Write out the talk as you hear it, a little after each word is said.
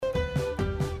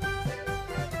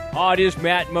Oh, it is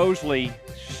Matt Mosley,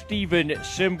 Stephen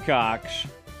Simcox.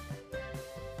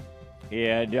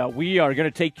 And we are going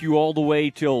to take you all the way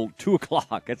till 2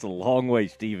 o'clock. That's a long way,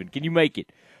 Stephen. Can you make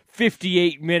it?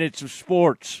 58 minutes of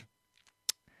sports,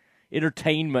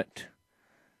 entertainment.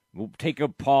 We'll take a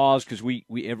pause because we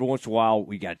every once in a while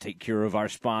we got to take care of our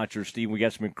sponsors, Stephen. We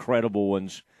got some incredible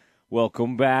ones.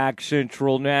 Welcome back,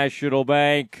 Central National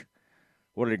Bank.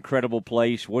 What an incredible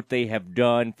place. What they have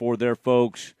done for their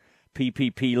folks.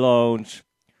 PPP loans.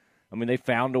 I mean, they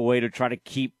found a way to try to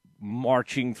keep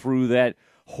marching through that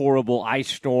horrible ice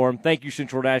storm. Thank you,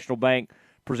 Central National Bank,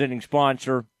 presenting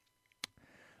sponsor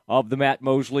of the Matt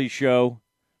Mosley Show.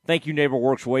 Thank you,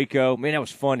 NeighborWorks Waco. Man, that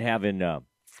was fun having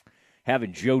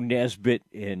Joe Nesbitt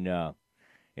and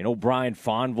O'Brien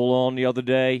Fonville on the other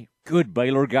day. Good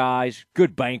Baylor guys,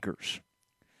 good bankers.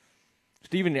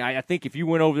 Stephen, I think if you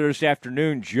went over there this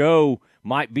afternoon, Joe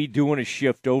might be doing a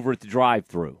shift over at the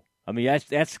drive-thru. I mean,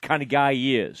 that's the kind of guy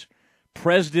he is.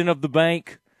 President of the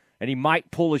bank, and he might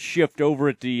pull a shift over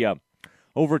at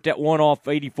that one off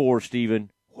 84,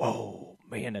 Stephen. Whoa,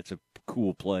 man, that's a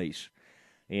cool place.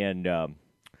 And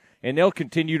they'll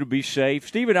continue to be safe.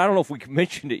 Stephen, I don't know if we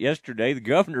mentioned it yesterday. The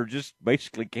governor just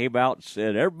basically came out and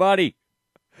said, everybody,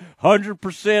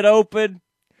 100% open,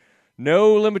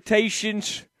 no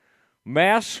limitations,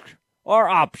 masks are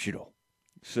optional.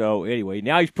 So anyway,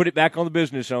 now he's put it back on the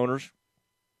business owners.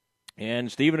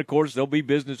 And, Stephen, of course, there'll be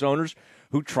business owners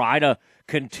who try to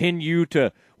continue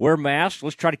to wear masks.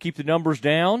 Let's try to keep the numbers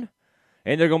down.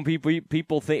 And there are going to be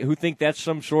people who think that's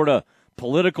some sort of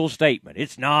political statement.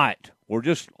 It's not. We're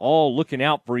just all looking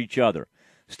out for each other.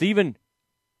 Stephen,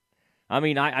 I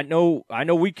mean, I know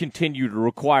we continue to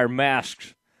require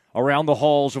masks around the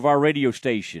halls of our radio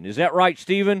station. Is that right,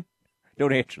 Stephen?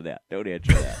 Don't answer that. At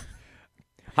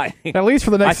least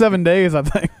for the next 7 days, I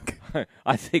think.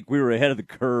 I think we were ahead of the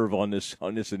curve on this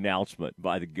announcement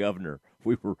by the governor.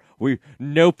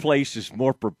 No place is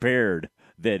more prepared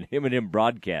than M&M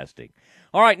Broadcasting.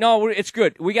 All right, no, it's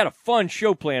good. We got a fun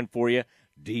show planned for you.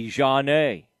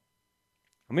 Dijonais.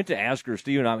 I meant to ask her,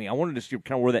 Stephen. I mean, I wanted to see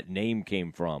kind of where that name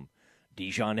came from.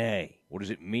 Dijonais. What does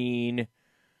it mean?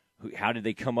 How did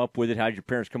they come up with it? How did your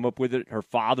parents come up with it? Her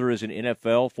father is an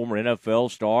former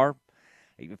NFL star.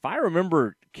 If I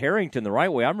remember Carrington the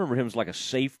right way, I remember him as like a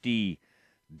safety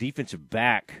defensive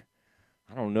back.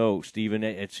 I don't know, Stephen.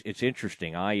 It's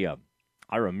interesting. I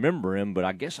remember him, but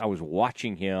I guess I was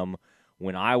watching him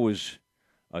when I was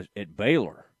at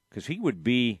Baylor because he would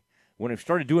be, when I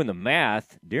started doing the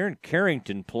math, Darren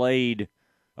Carrington played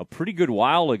a pretty good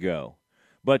while ago.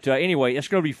 But anyway, it's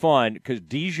going to be fun because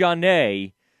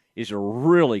Dijonais is a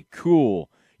really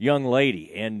cool young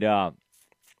lady, and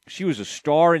she was a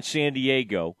star in San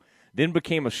Diego, then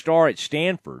became a star at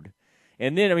Stanford.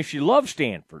 And then, I mean, she loved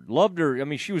Stanford, loved her. I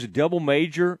mean, she was a double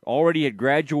major, already had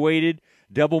graduated,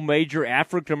 double major,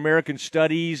 African-American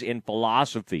studies and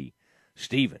philosophy.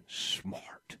 Stephen,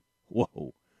 smart.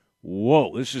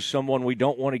 Whoa, this is someone we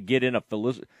don't want to get in a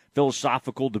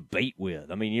philosophical debate with.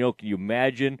 I mean, can you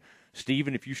imagine,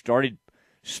 Stephen, if you started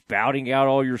spouting out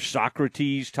all your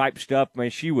Socrates-type stuff, man,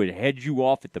 she would head you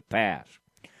off at the pass.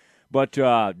 But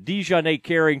Dijonais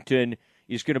Carrington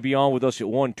is going to be on with us at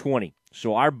 1:20.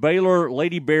 So our Baylor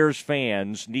Lady Bears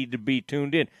fans need to be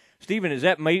tuned in. Stephen, is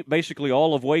that basically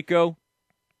all of Waco?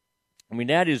 I mean,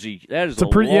 that is a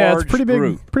large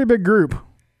group. Pretty big group.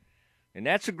 And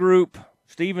that's a group,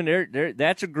 Stephen,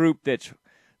 that's a group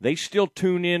they still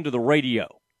tune in to the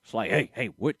radio. It's like,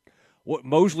 hey, what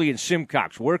Mosley and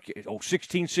Simcox work?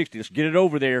 1660, let's get it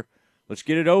over there. I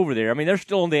mean, they're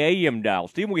still on the AM dial.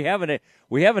 Stephen, we have an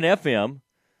FM,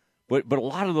 but a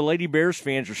lot of the Lady Bears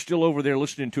fans are still over there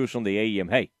listening to us on the AM.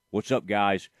 Hey, what's up,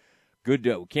 guys? Good.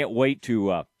 Can't wait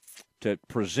to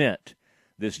present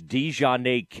this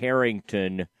Dijonais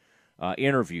Carrington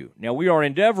interview. Now, we are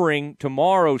endeavoring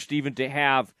tomorrow, Stephen, to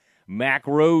have Mac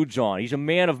Rhodes on. He's a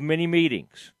man of many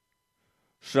meetings.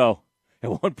 So,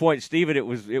 at one point, Stephen, it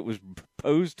was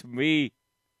posed to me,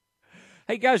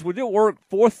 hey, guys, would it work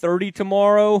 4:30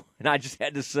 tomorrow? And I just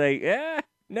had to say,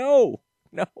 no.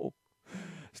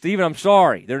 Stephen, I'm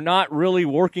sorry. They're not really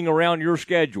working around your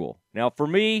schedule. Now, for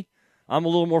me, I'm a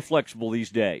little more flexible these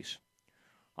days.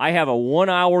 I have a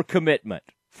 1-hour commitment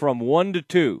from 1 to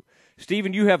 2.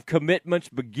 Stephen, you have commitments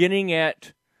beginning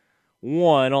at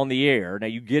 1 on the air. Now,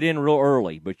 you get in real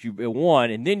early, but you at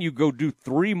 1, and then you go do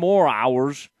 3 more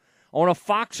hours on a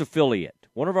Fox affiliate,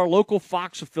 one of our local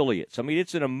Fox affiliates. I mean,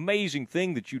 it's an amazing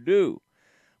thing that you do.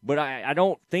 But I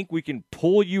don't think we can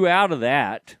pull you out of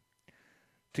that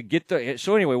to get the –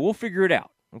 so anyway, we'll figure it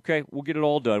out, okay? We'll get it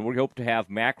all done. We hope to have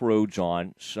Mac Rhodes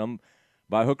on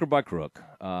by hook or by crook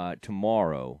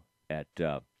tomorrow at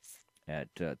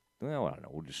at, well, I don't know,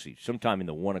 we'll just see, sometime in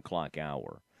the 1 o'clock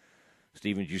hour.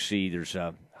 Stephen, did you see there's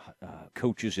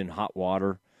coaches in hot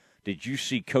water? Did you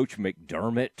see Coach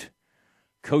McDermott?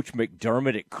 Coach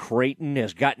McDermott at Creighton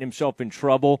has gotten himself in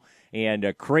trouble,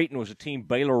 and Creighton was a team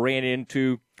Baylor ran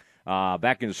into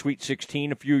back in the Sweet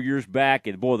 16 a few years back,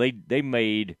 and, boy, they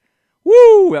made,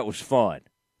 woo, that was fun.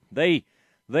 They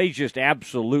just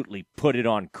absolutely put it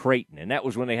on Creighton, and that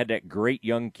was when they had that great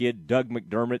young kid, Doug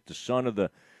McDermott, the son of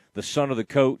the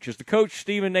coach. Is the coach,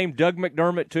 Stephen, named Doug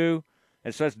McDermott too?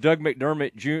 And so that's Doug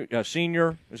McDermott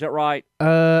Sr., is that right?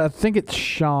 I think it's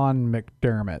Sean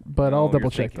McDermott, but I'll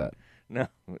double-check that. No,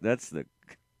 that's the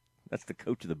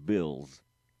coach of the Bills.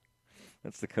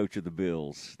 That's the coach of the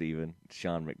Bills, Stephen,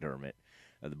 Sean McDermott,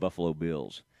 the Buffalo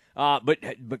Bills. But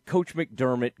Coach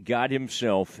McDermott got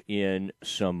himself in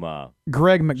some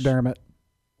Greg McDermott.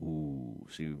 Ooh,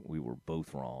 see, we were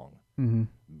both wrong. Mm-hmm.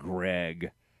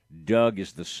 Greg. Doug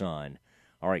is the son.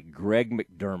 All right, Greg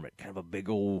McDermott, kind of a big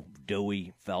old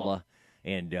doughy fella,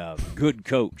 and good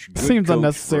coach. Seems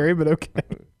unnecessary, but okay.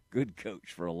 Good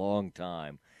coach for a long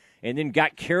time. And then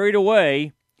got carried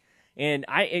away. And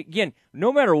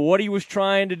no matter what he was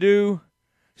trying to do,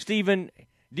 Stephen,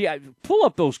 pull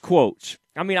up those quotes.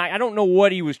 I mean, I don't know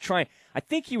what he was trying. I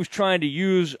think he was trying to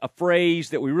use a phrase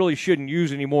that we really shouldn't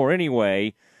use anymore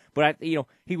anyway. But,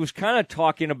 he was kind of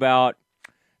talking about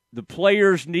the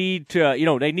players need to,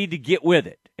 they need to get with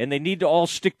it. And they need to all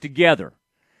stick together.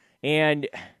 And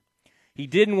he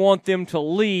didn't want them to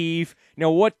leave.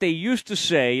 Now, what they used to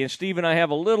say, and Steve and I have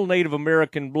a little Native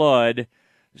American blood,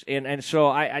 and so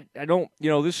I don't,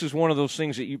 this is one of those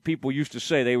things that people used to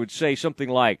say. They would say something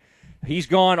like, he's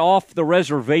gone off the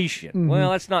reservation. Mm-hmm.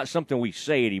 Well, that's not something we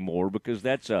say anymore because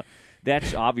that's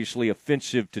obviously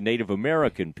offensive to Native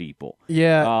American people.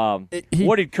 Yeah.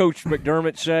 What did Coach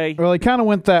McDermott say? Well, he kind of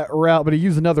went that route, but he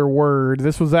used another word.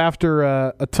 This was after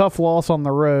a tough loss on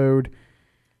the road.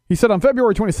 He said, on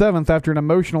February 27th, after an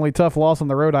emotionally tough loss on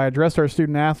the road, I addressed our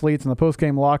student-athletes in the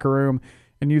post-game locker room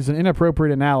and used an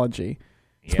inappropriate analogy.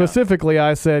 Yeah. Specifically,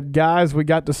 I said, guys, we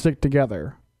got to stick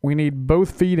together. We need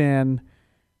both feet in.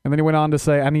 And then he went on to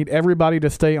say, I need everybody to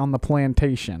stay on the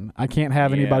plantation. I can't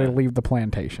have anybody leave the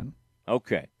plantation.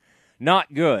 Okay.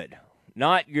 Not good.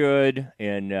 Not good.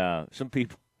 And some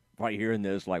people right hearing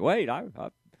this like, wait,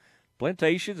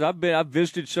 plantations, I've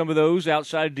visited some of those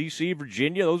outside of D.C.,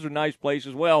 Virginia. Those are nice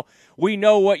places. Well, we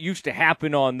know what used to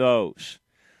happen on those.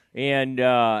 And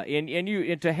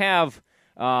to have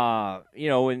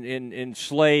in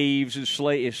slaves and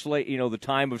the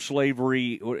time of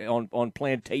slavery on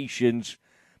plantations.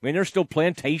 I mean, there's still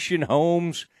plantation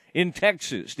homes in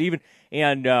Texas, Stephen,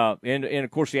 and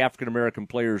of course the African American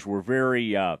players were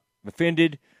very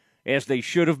offended, as they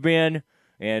should have been.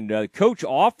 And the coach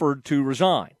offered to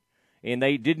resign, and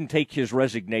they didn't take his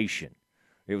resignation.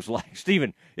 It was like,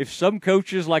 Stephen, if some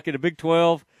coaches, like in the Big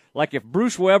 12, like if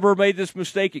Bruce Weber made this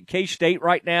mistake at K-State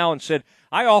right now and said,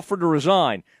 I offered to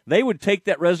resign, they would take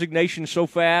that resignation so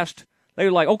fast. They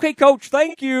were like, okay, coach,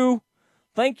 thank you.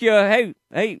 Thank you.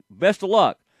 Hey, best of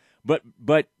luck. But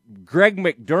Greg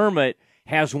McDermott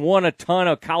has won a ton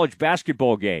of college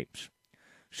basketball games.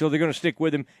 So they're going to stick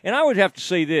with him. And I would have to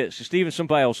say this. Stephen,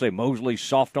 somebody will say Mosley's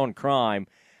soft on crime.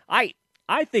 I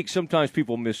think sometimes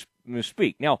people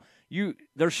misspeak. Now,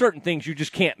 there's certain things you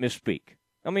just can't misspeak.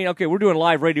 I mean, okay, we're doing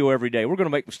live radio every day. We're going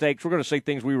to make mistakes. We're going to say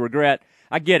things we regret.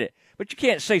 I get it. But you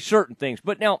can't say certain things.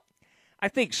 But now, I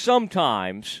think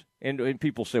sometimes, and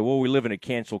people say, well, we live in a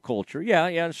cancel culture. Yeah,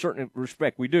 in a certain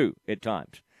respect we do at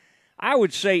times. I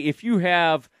would say if you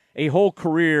have a whole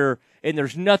career and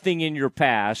there's nothing in your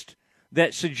past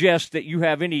that suggests that you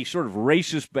have any sort of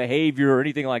racist behavior or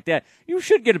anything like that, you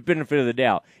should get a benefit of the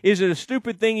doubt. Is it a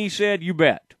stupid thing he said? You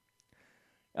bet.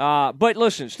 But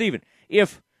listen, Stephen,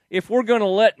 if we're going to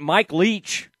let Mike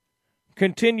Leach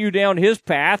continue down his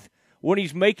path when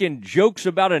he's making jokes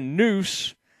about a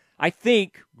noose, I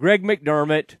think Greg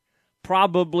McDermott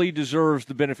probably deserves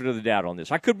the benefit of the doubt on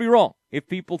this. I could be wrong. If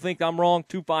people think I'm wrong,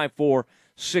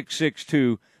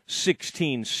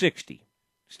 254-662-1660.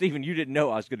 Stephen, you didn't know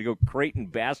I was going to go Creighton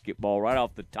basketball right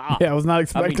off the top. Yeah, I was not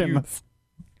expecting this.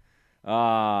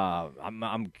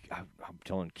 I'm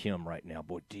telling Kim right now,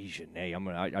 boy,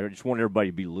 Dejanay. I just want everybody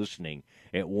to be listening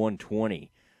at 1:20.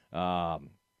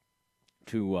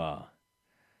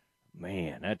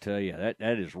 Man, I tell you, that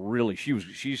is really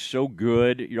she's so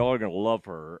good. Y'all are gonna love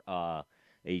her.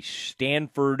 A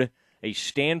Stanford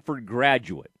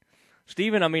graduate.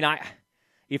 Stephen, I mean,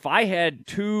 if I had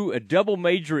a double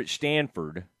major at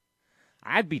Stanford,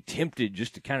 I'd be tempted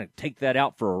just to kind of take that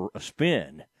out for a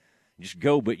spin. Just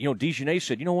go. But, Dejanay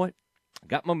said, you know what? I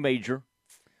got my major.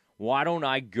 Why don't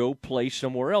I go play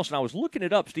somewhere else? And I was looking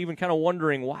it up, Stephen, kind of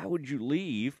wondering, why would you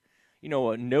leave, a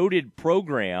noted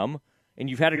program, and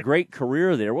you've had a great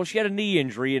career there? Well, she had a knee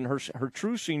injury in her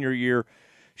true senior year.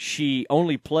 She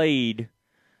only played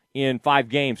in 5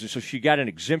 games, and so she got an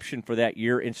exemption for that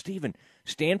year. And, Stephen,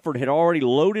 Stanford had already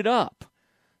loaded up.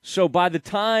 So by the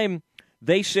time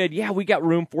they said, yeah, we got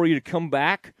room for you to come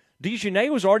back,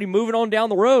 DeJournette was already moving on down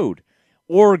the road.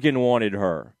 Oregon wanted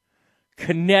her.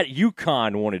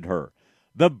 UConn wanted her.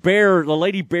 The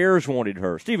Lady Bears wanted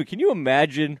her. Stephen, can you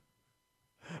imagine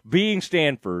being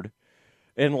Stanford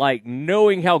and,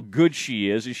 knowing how good she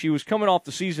is? And she was coming off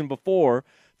the season before,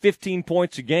 15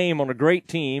 points a game on a great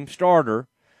team, starter,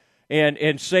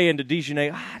 and saying to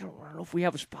DeJournette, I don't know if we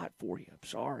have a spot for you. I'm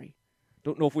sorry.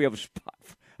 Don't know if we have a spot.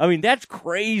 I mean, that's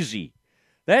crazy.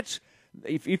 That's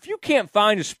if you can't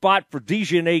find a spot for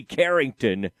DeJournette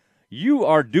Carrington, you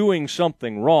are doing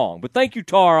something wrong. But thank you,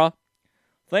 Tara.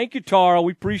 Thank you, Tara.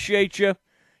 We appreciate you.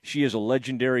 She is a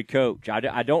legendary coach.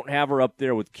 I don't have her up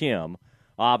there with Kim,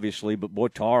 obviously, but boy,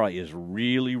 Tara is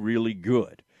really, really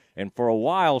good. And for a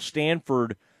while,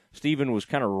 Stanford, Stephen, was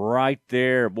kind of right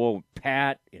there. Boy,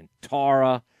 Pat and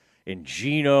Tara and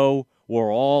Gino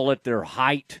were all at their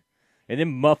height. And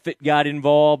then Muffet got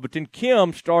involved. But then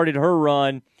Kim started her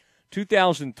run.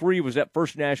 2003 was that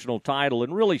first national title.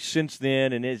 And really since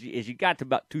then, and as you got to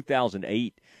about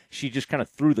 2008, she just kind of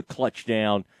threw the clutch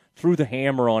down, threw the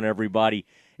hammer on everybody.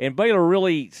 And Baylor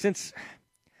really, since,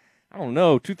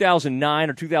 2009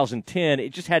 or 2010, it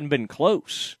just hadn't been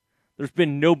close. There's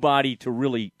been nobody to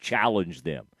really challenge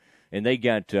them. And they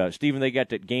got, Stephen, they got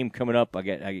that game coming up. I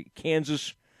got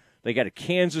Kansas. They got a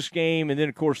Kansas game, and then,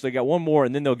 of course, they got one more,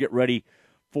 and then they'll get ready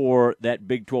for that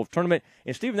Big 12 tournament.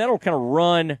 And, Stephen, that'll kind of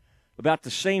run about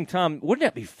the same time. Wouldn't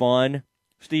that be fun,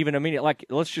 Stephen? I mean,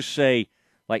 let's just say,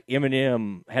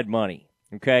 Eminem had money,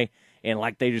 okay? And,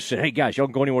 they just said, hey, guys, y'all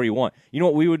can go anywhere you want. You know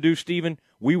what we would do, Stephen?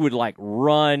 We would,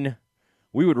 run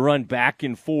back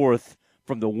and forth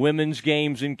from the women's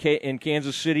games in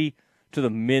Kansas City to the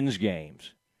men's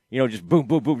games. Just boom,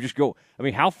 boom, boom, just go. I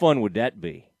mean, how fun would that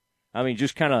be? I mean,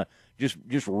 just kind of just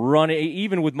run it.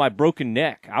 Even with my broken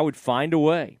neck, I would find a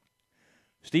way.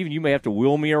 Stephen, you may have to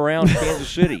wheel me around Kansas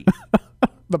City.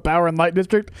 The Power and Light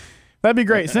District. That'd be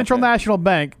great. Central National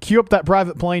Bank, queue up that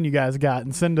private plane you guys got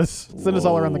and send us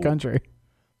all around the country.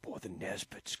 Boy, the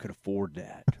Nesbitts could afford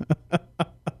that.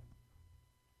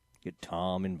 Get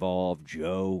Tom involved,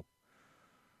 Joe.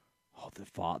 Oh,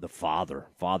 the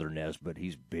father Nesbitt.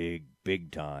 He's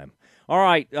big time. All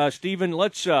right, Stephen,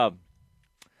 let's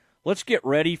get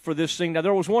ready for this thing. Now,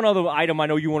 there was one other item I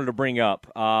know you wanted to bring up.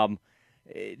 Go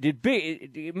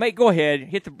ahead,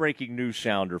 hit the breaking news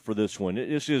sounder for this one.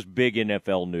 This is big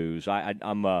NFL news.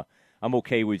 I'm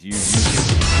okay with you.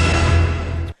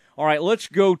 All right, let's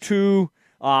go to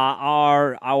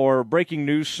our breaking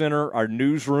news center, our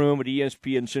newsroom at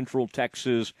ESPN Central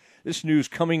Texas. This news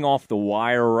coming off the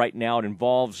wire right now. It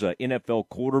involves an NFL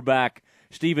quarterback.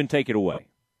 Stephen, take it away.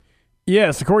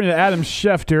 Yes, according to Adam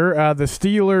Schefter, the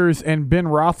Steelers and Ben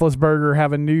Roethlisberger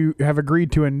have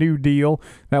agreed to a new deal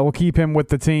that will keep him with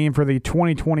the team for the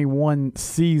 2021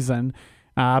 season.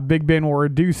 Big Ben will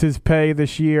reduce his pay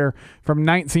this year from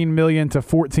 $19 million to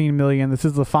 $14 million. This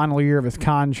is the final year of his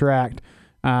contract,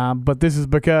 but this is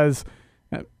because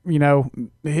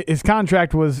his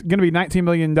contract was going to be $19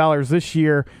 million this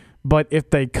year. But if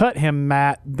they cut him,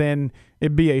 Matt, then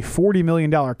it'd be a $40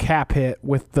 million cap hit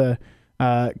with the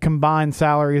combined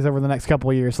salaries over the next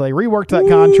couple of years. So they reworked that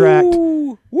contract,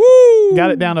 got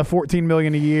it down to $14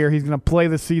 million a year. He's going to play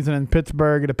this season in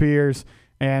Pittsburgh, it appears,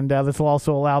 and this will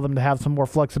also allow them to have some more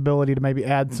flexibility to maybe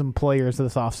add some players to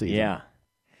this offseason. Yeah.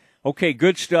 Okay,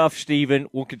 good stuff, Stephen.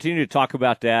 We'll continue to talk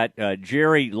about that.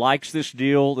 Jerry likes this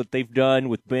deal that they've done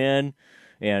with Ben,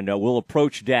 and we'll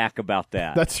approach Dak about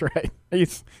that. That's right.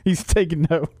 He's taking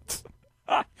notes.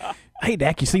 Hey,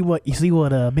 Dak, you see what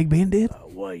Big Ben did?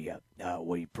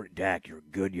 Dak, you're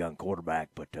a good young quarterback,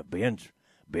 but Ben's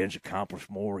accomplished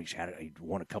more. He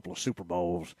won a couple of Super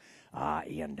Bowls,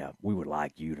 and we would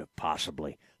like you to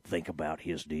possibly think about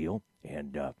his deal.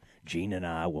 And Gene and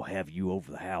I will have you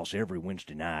over the house every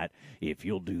Wednesday night if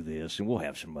you'll do this, and we'll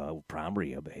have some prime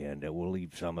rib, and we'll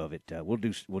leave some of it. We'll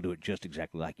do it just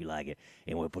exactly like you like it,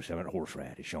 and we'll put some of that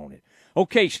horseradish on it.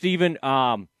 Okay, Stephen.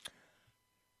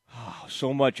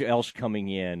 So much else coming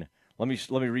in. Let me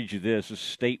read you this. This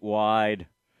is statewide.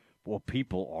 Well,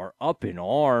 people are up in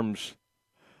arms.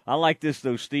 I like this,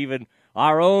 though, Stephen.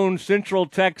 Our own Central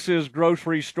Texas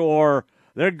grocery store,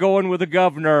 they're going with the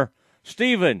governor.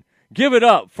 Stephen, give it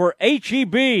up for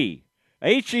H-E-B.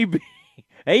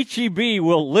 H-E-B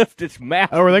will lift its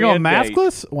mask Oh, are they going mandate.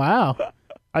 maskless? Wow.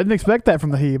 I didn't expect that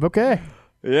from the Hebe. Okay.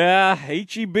 Yeah,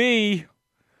 HEB.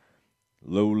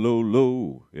 Low, low,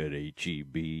 low at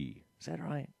HEB. Is that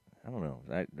right? I don't know.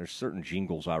 There's certain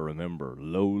jingles I remember.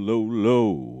 Low, low,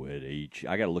 low at HEB.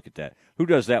 I got to look at that. Who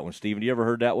does that one, Steven? You ever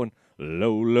heard that one?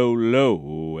 Low, low,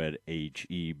 low at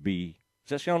HEB. Does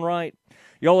that sound right?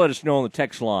 Y'all let us know on the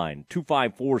text line,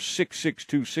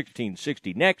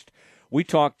 254-662-1660. Next, we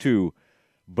talk to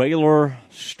Baylor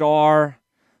star,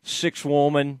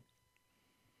 six-woman,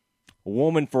 a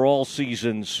woman for all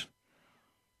seasons.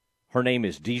 Her name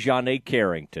is Dejanay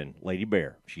Carrington. Lady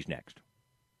Bear. She's next.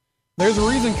 There's a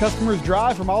reason customers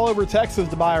drive from all over Texas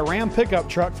to buy a Ram pickup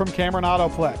truck from Cameron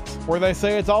Autoplex, where they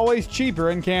say it's always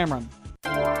cheaper in Cameron.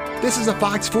 This is a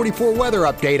Fox 44 weather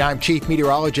update. I'm Chief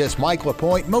Meteorologist Mike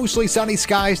LaPointe. Mostly sunny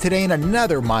skies today and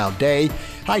another mild day.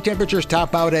 High temperatures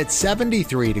top out at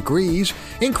 73 degrees.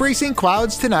 Increasing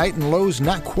clouds tonight and lows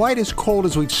not quite as cold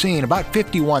as we've seen, about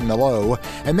 51 the low.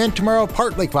 And then tomorrow,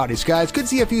 partly cloudy skies. Could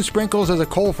see a few sprinkles as a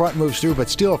cold front moves through, but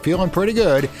still feeling pretty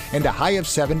good, and a high of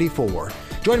 74.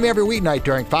 Join me every weeknight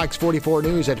during Fox 44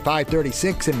 News at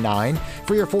 5:36 and 9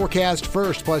 for your forecast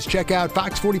first. Plus, check out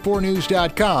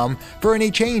fox44news.com for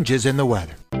any changes in the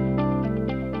weather.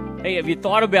 Hey, have you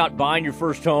thought about buying your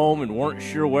first home and weren't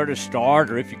sure where to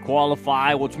start or if you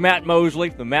qualify? Well, it's Matt Mosley,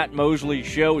 the Matt Mosley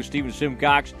Show with Stephen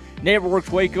Simcox. NeighborWorks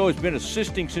Waco has been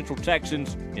assisting Central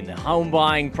Texans in the home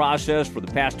buying process for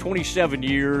the past 27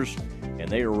 years, and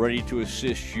they are ready to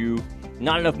assist you.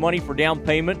 Not enough money for down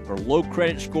payment or low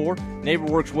credit score?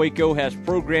 NeighborWorks Waco has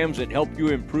programs that help you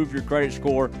improve your credit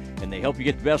score, and they help you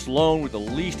get the best loan with the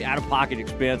least out-of-pocket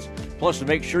expense. Plus, to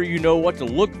make sure you know what to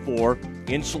look for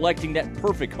in selecting that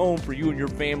perfect home for you and your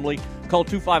family, call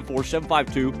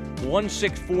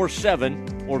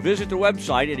 254-752-1647 or visit the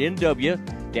website at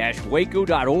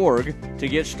nw-waco.org to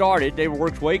get started.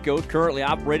 NeighborWorks Waco is currently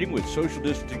operating with social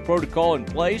distancing protocol in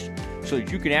place so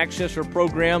that you can access their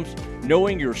programs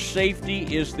knowing your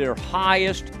safety is their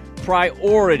highest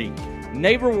priority.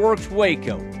 NeighborWorks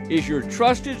Waco is your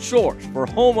trusted source for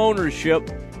home ownership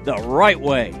the right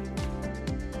way.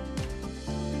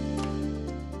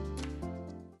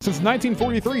 Since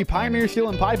 1943, Pioneer Steel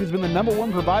and Pipe has been the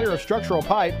 #1 provider of structural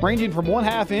pipe, ranging from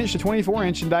 1/2 inch to 24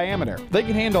 inch in diameter. They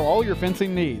can handle all your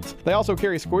fencing needs. They also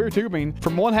carry square tubing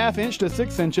from 1/2 inch to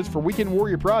 6 inches for weekend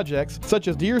warrior projects such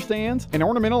as deer stands and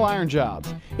ornamental iron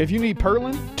jobs. If you need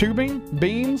purlin, tubing,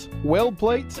 beams, weld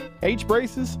plates,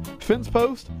 H-braces, fence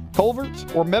posts, culverts,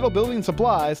 or metal building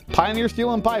supplies, Pioneer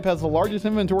Steel and Pipe has the largest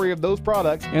inventory of those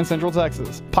products in Central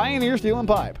Texas. Pioneer Steel and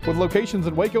Pipe, with locations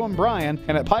in Waco and Bryan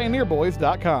and at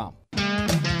pioneerboys.com.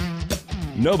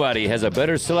 Nobody has a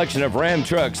better selection of Ram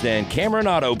trucks than Cameron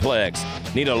Autoplex.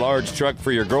 Need a large truck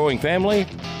for your growing family?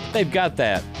 They've got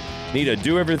that. Need a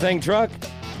do-everything truck?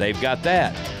 They've got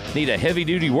that. Need a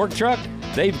heavy-duty work truck?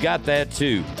 They've got that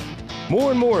too.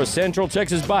 More and more Central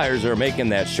Texas buyers are making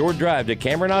that short drive to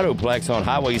Cameron Autoplex on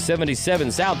Highway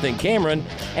 77 South in Cameron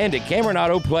and at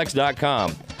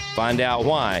CameronAutoplex.com. Find out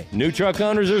why new truck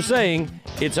owners are saying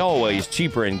it's always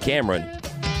cheaper in Cameron.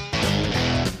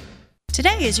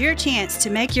 Today is your chance to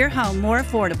make your home more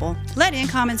affordable. Let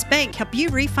Incommons Bank help you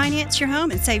refinance your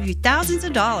home and save you thousands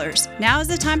of dollars. Now is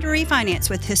the time to refinance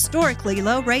with historically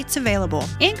low rates available.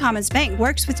 Incommons Bank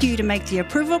works with you to make the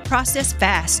approval process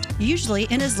fast, usually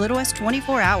in as little as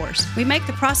 24 hours. We make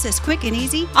the process quick and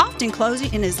easy, often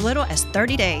closing in as little as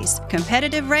 30 days.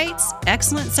 Competitive rates,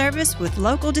 excellent service with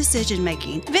local decision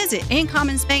making. Visit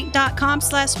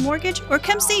incommonsbank.com/mortgage or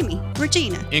come see me,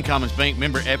 Regina. Incommons Bank,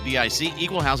 member FDIC,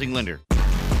 equal housing lender.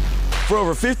 For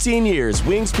over 15 years,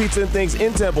 Wings Pizza and Things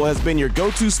in Temple has been your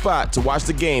go-to spot to watch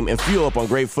the game and fuel up on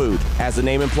great food. As the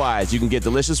name implies, you can get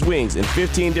delicious wings in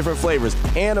 15 different flavors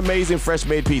and amazing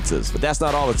fresh-made pizzas. But that's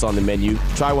not all that's on the menu.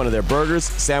 Try one of their burgers,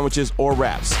 sandwiches, or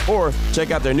wraps. Or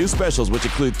check out their new specials, which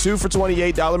include 2 for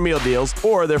 $28 meal deals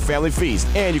or their family feast.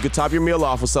 And you can top your meal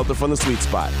off with something from the sweet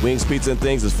spot. Wings Pizza and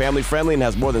Things is family-friendly and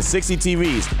has more than 60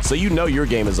 TVs, so you know your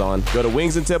game is on. Go to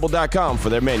wingsandtemple.com for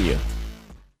their menu.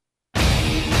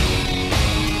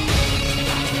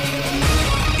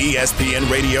 ESPN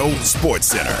Radio Sports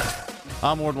Center.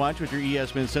 I'm Ward Weitz with your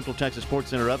ESPN Central Texas Sports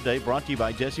Center update, brought to you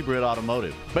by Jesse Britt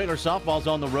Automotive. Baylor softball's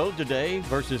on the road today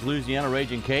versus Louisiana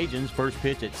Raging Cajuns. First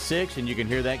pitch at 6, and you can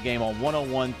hear that game on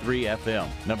 101.3 FM.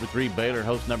 Number 3, Baylor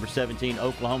hosts number 17,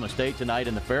 Oklahoma State tonight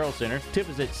in the Farrell Center. Tip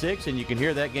is at 6, and you can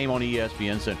hear that game on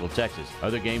ESPN Central Texas.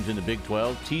 Other games in the Big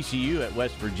 12, TCU at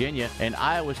West Virginia and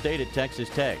Iowa State at Texas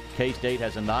Tech. K-State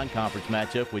has a non-conference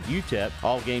matchup with UTEP.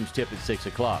 All games tip at 6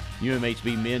 o'clock.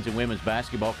 UMHB men's and women's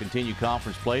basketball continue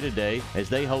conference play today. as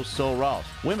they host Sul Ross.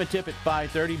 Women tip at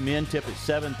 5:30, men tip at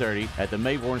 7:30 at the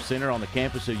Mayborn Center on the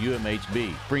campus of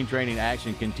UMHB. Spring training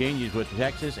action continues with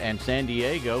Texas and San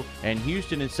Diego and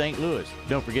Houston and St. Louis.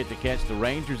 Don't forget to catch the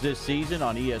Rangers this season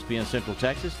on ESPN Central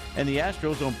Texas and the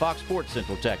Astros on Fox Sports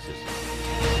Central Texas.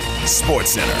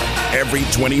 Sports Center, every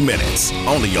 20 minutes,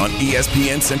 only on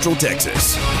ESPN Central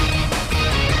Texas.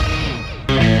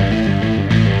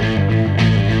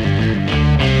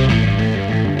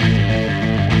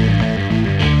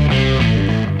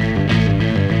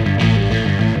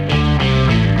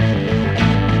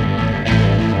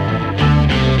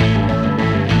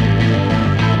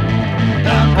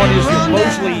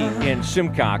 Mosley and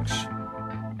Simcox,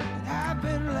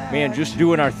 man, just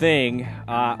doing our thing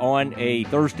on a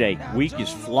Thursday. Week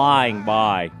is flying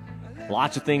by.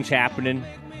 Lots of things happening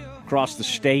across the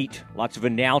state. Lots of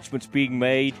announcements being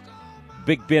made.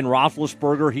 Big Ben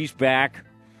Roethlisberger, he's back.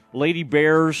 Lady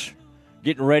Bears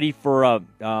getting ready for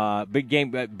a big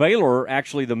game. Baylor,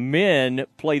 actually, the men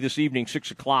play this evening,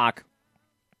 6 o'clock.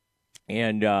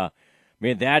 And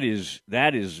man, that is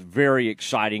very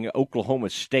exciting. Oklahoma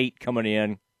State coming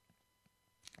in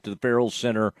to the Farrell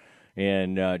Center,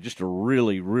 and just a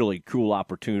really, really cool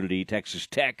opportunity. Texas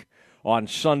Tech on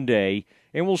Sunday,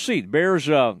 and we'll see. The Bears,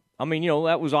 that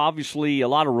was obviously a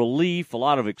lot of relief, a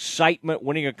lot of excitement,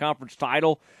 winning a conference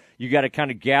title. You got to kind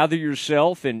of gather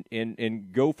yourself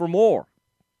and go for more.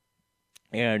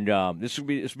 And this will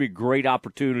be a great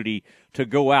opportunity to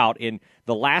go out. In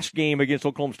the last game against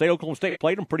Oklahoma State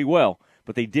played them pretty well,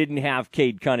 but they didn't have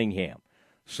Cade Cunningham.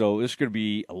 So this is going to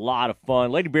be a lot of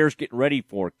fun. Lady Bears getting ready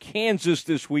for Kansas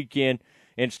this weekend.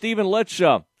 And, Stephen,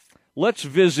 let's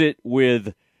visit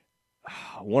with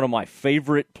one of my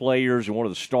favorite players and one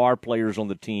of the star players on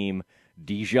the team,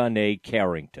 Dejanay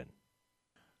Carrington.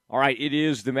 All right, it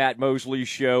is the Matt Mosley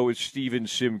Show. It's Stephen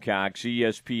Simcox,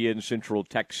 ESPN Central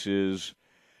Texas.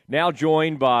 Now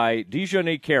joined by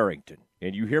Dejanay Carrington.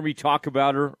 And you hear me talk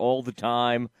about her all the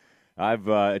time. I've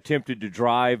attempted to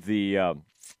drive the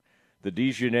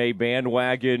Dejanay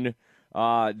bandwagon.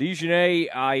 Dejanay,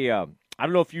 I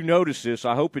don't know if you noticed this.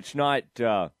 I hope it's not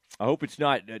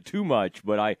too much,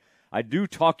 but I do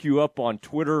talk you up on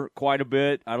Twitter quite a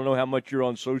bit. I don't know how much you're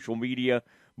on social media,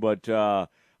 but I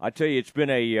tell you, it's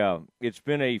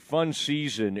been a fun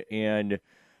season, and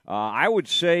I would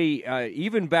say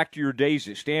even back to your days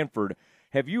at Stanford,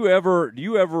 do you ever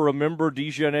remember,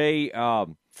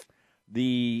 Dejanay,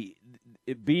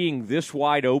 it being this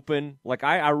wide open? Like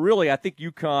I think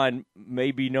UConn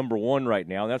may be number one right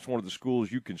now, and that's one of the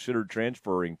schools you considered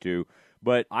transferring to.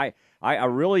 But I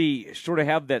really sort of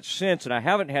have that sense, and I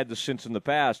haven't had the sense in the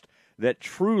past, that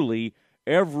truly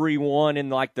everyone in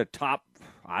like the top,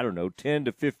 10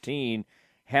 to 15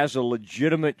 has a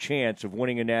legitimate chance of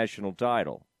winning a national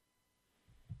title.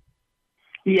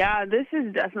 Yeah, this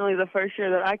is definitely the first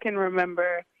year that I can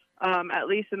remember, at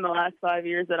least in the last 5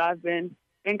 years that I've been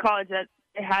in college, that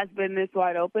it has been this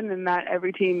wide open, and that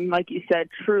every team, like you said,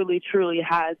 truly, truly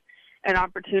has an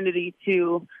opportunity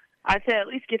to, I'd say, at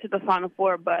least get to the Final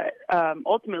Four, but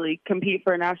ultimately compete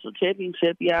for a national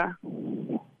championship, yeah.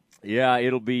 Yeah,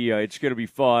 it's going to be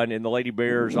fun. And the Lady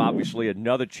Bears, obviously,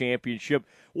 another championship.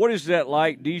 What is that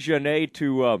like, Dejanay,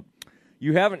 to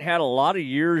you haven't had a lot of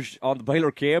years on the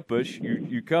Baylor campus.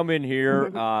 You come in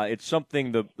here. It's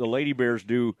something the Lady Bears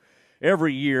do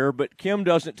every year, but Kim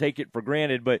doesn't take it for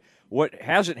granted. But what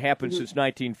hasn't happened since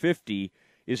 1950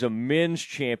 is a men's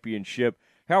championship.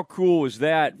 How cool is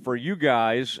that for you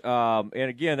guys? And,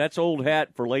 again, that's old hat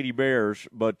for Lady Bears,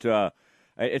 but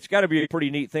it's got to be a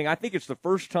pretty neat thing. I think it's the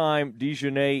first time,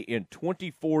 Dejanay, in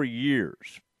 24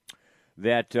 years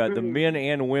that the men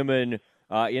and women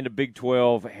in the Big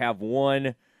 12 have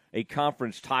won a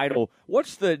conference title.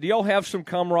 Do y'all have some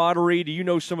camaraderie? Do you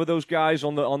know some of those guys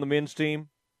on the men's team?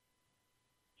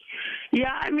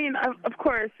 Yeah, I mean, of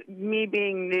course, me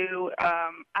being new, I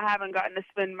haven't gotten to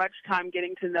spend much time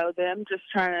getting to know them, just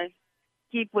trying to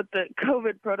keep with the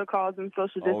COVID protocols and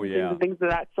social distancing and things of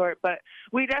that sort. But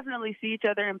we definitely see each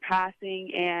other in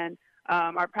passing, and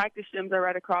our practice gyms are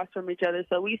right across from each other.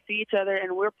 So we see each other,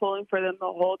 and we're pulling for them the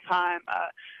whole time.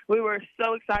 We were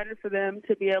so excited for them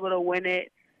to be able to win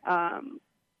it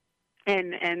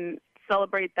and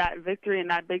celebrate that victory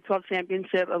and that Big 12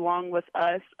 championship along with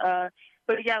us.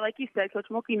 But, yeah, like you said, Coach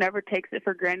Mulkey never takes it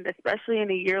for granted, especially in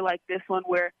a year like this one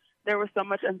where there was so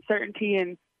much uncertainty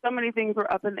and so many things were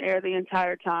up in the air the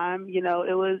entire time. You know,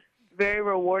 it was very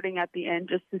rewarding at the end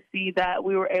just to see that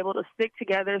we were able to stick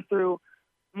together through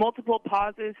multiple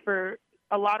pauses for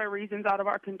a lot of reasons out of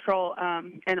our control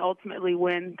and ultimately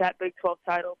win that Big 12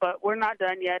 title. But we're not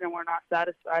done yet, and we're not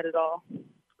satisfied at all.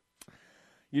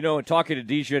 You know, talking to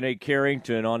Dejanay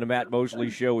Carrington on the Matt Mosley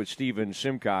Show with Stephen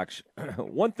Simcox,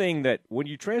 one thing that when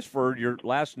you transferred, your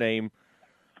last name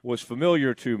was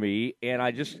familiar to me, and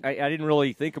I didn't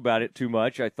really think about it too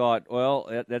much. I thought, well,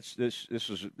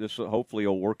 this hopefully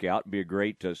will work out and be a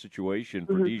great situation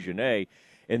for Dejanay.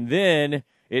 And then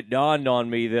it dawned on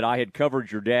me that I had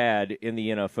covered your dad in the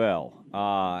NFL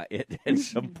at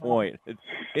some point,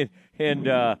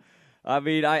 I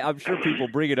mean, I'm sure people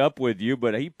bring it up with you,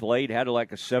 but he had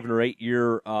like a 7 or 8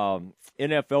 year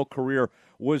NFL career.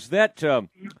 Was that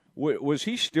was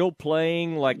he still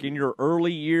playing like in your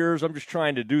early years? I'm just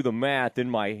trying to do the math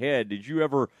in my head. Did you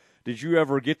ever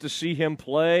get to see him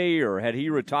play, or had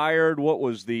he retired? What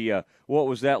was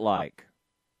that like?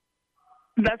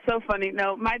 That's so funny.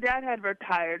 No, my dad had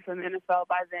retired from the NFL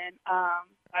by then.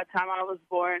 By the time I was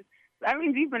born. That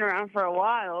means you've been around for a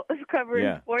while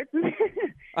covering sports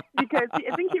because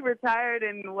I think he retired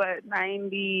in,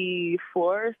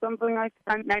 94 or something like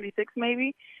that, 96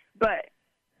 maybe. But,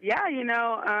 yeah,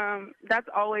 that's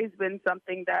always been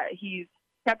something that he's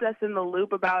kept us in the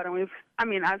loop about. And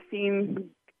I've seen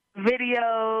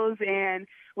videos, and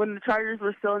when the Chargers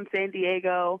were still in San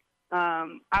Diego,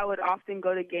 I would often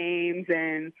go to games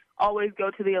and always go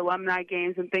to the alumni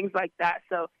games and things like that.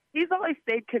 So he's always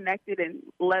stayed connected and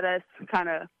let us kind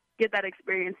of get that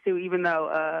experience too, even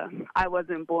though I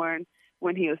wasn't born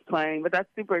when he was playing. But that's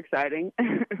super exciting.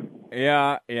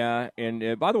 Yeah.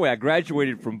 And by the way, I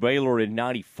graduated from Baylor in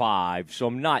 '95, so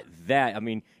I'm not that. I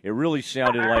mean, it really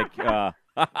sounded like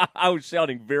I was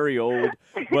sounding very old,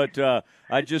 but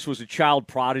I just was a child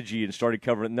prodigy and started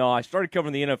covering. No, I started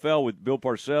covering the NFL with Bill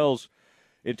Parcells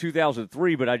in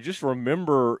 2003, but I just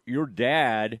remember your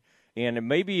dad. And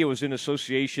maybe it was in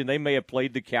association. They may have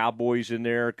played the Cowboys in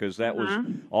there because that was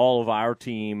all of our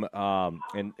team,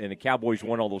 and the Cowboys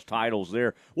won all those titles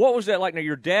there. What was that like? Now,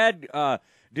 your dad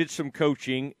did some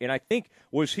coaching, and I think,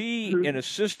 was he an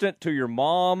assistant to your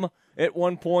mom at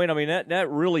one point? I mean, that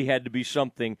really had to be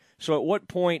something. So at what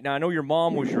point – now, I know your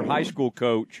mom was your high school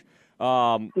coach,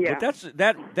 but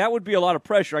that would be a lot of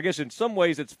pressure. I guess in some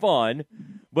ways it's fun,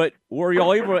 but were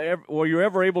you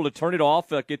ever able to turn it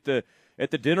off, like at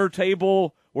the dinner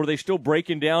table? Were they still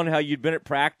breaking down how you'd been at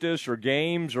practice or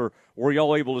games, or were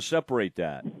y'all able to separate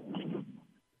that?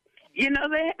 They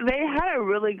had a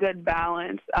really good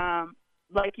balance.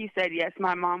 Like you said, yes,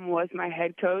 my mom was my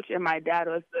head coach and my dad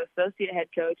was the associate head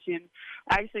coach. And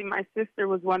actually my sister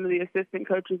was one of the assistant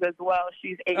coaches as well.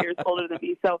 She's 8 years older than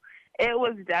me. So it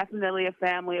was definitely a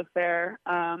family affair.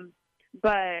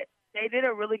 But they did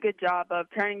a really good job of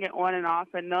turning it on and off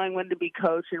and knowing when to be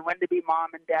coach and when to be mom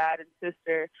and dad and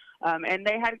sister. And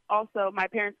they had also, my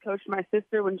parents coached my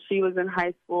sister when she was in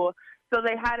high school. So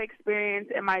they had experience,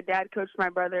 and my dad coached my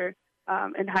brother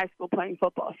in high school playing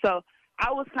football. So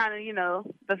I was kind of,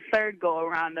 the third go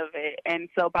around of it. And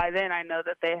so by then I know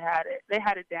that they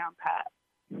had it down pat.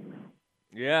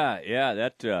 Yeah,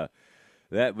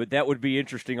 that would be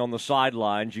interesting on the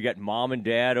sidelines. You got mom and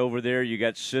dad over there. You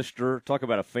got sister. Talk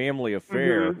about a family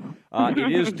affair.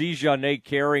 It is Dejanay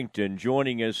Carrington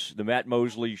joining us, the Matt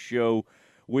Mosley Show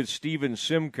with Stephen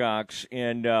Simcox.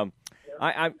 And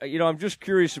I'm just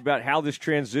curious about how this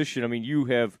transition. I mean,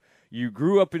 you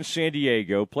grew up in San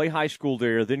Diego, play high school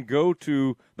there, then go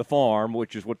to the farm,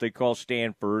 which is what they call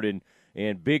Stanford,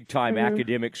 and big time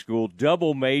academic school,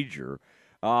 double major.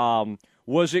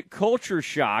 Was it culture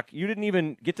shock? You didn't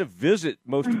even get to visit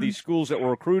most of these schools that were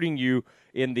recruiting you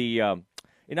in the and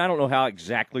I don't know how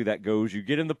exactly that goes. You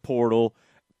get in the portal.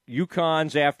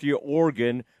 UConn's after you,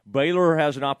 Oregon. Baylor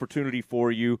has an opportunity for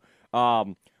you.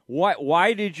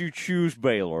 Why did you choose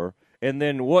Baylor? And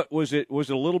then what was it? Was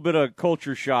it a little bit of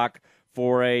culture shock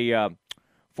for a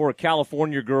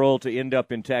California girl to end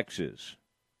up in Texas?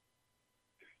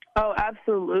 Oh,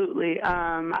 absolutely.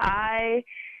 I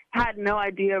had no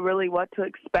idea really what to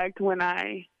expect when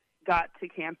I got to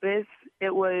campus.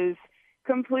 It was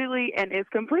completely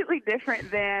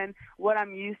different than what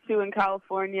I'm used to in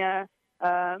California.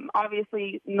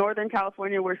 Obviously, Northern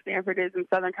California, where Stanford is, and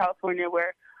Southern California,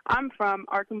 where I'm from,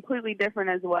 are completely different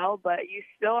as well, but you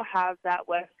still have that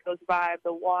West Coast vibe,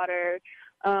 the water,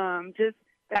 just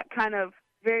that kind of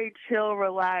very chill,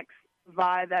 relaxed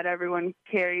vibe that everyone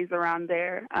carries around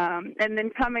there. And then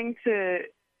coming to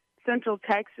Central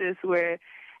Texas, where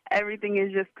everything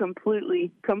is just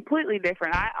completely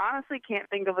different. I honestly can't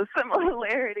think of a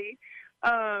similarity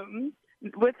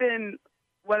within,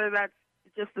 whether that's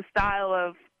just the style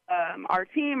of our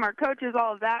team, our coaches,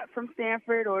 all of that from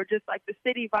Stanford, or just like the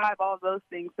city vibe, all of those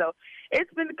things. So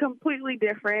it's been completely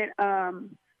different.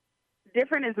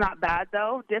 Different is not bad,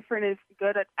 though. Different is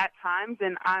good at times,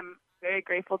 and I'm very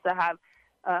grateful to have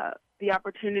the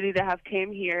opportunity to have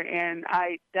came here, and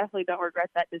I definitely don't regret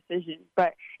that decision.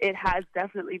 But it has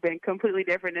definitely been completely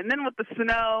different. And then with the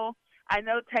snow, I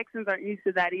know Texans aren't used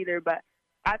to that either, but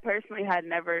I personally had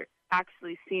never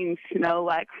actually seen snow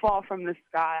like fall from the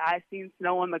sky. I've seen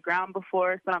snow on the ground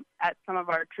before at some of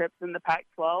our trips in the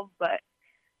Pac-12, but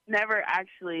never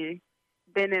actually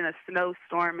been in a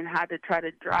snowstorm and had to try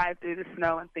to drive through the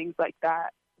snow and things like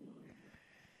that.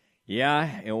 Yeah,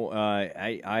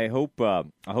 I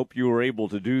hope you were able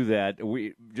to do that.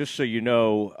 We just so you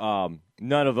know,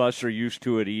 none of us are used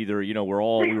to it either. We were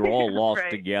all lost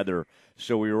right. together,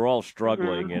 so we were all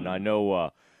struggling. Mm-hmm. And I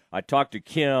know I talked to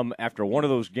Kim after one of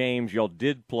those games y'all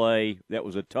did play. That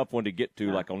was a tough one to get to,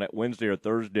 like on that Wednesday or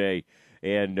Thursday.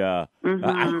 And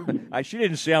she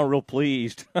didn't sound real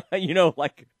pleased.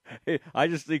 I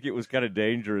just think it was kind of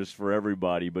dangerous for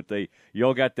everybody. But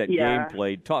y'all got that game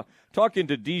played. Talking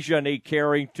to Dejanay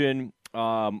Carrington,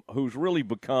 who's really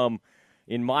become,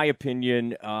 in my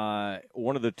opinion,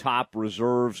 one of the top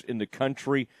reserves in the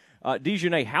country.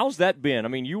 Dejanay, how's that been? I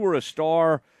mean, you were a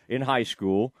star in high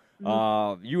school.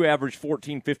 You averaged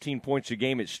 14, 15 points a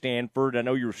game at Stanford. I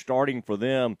know you were starting for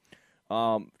them.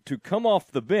 To come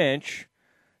off the bench,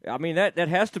 I mean, that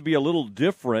has to be a little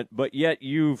different, but yet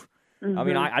you've I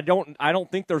mean, I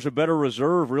don't think there's a better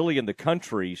reserve really in the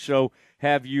country. So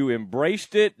have you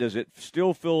embraced it? Does it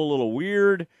still feel a little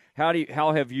weird? How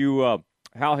have you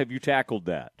tackled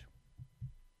that?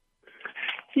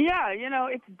 Yeah,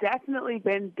 it's definitely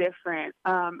been different.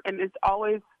 And it's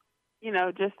always, you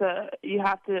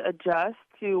have to adjust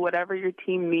to whatever your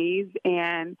team needs.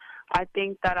 And I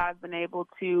think that I've been able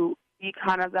to be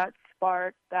kind of that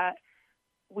spark that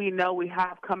we know we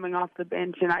have coming off the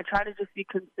bench. And I try to just be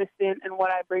consistent in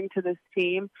what I bring to this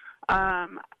team.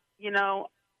 I'm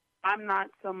not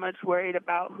so much worried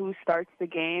about who starts the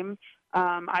game.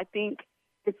 I think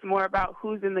it's more about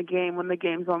who's in the game when the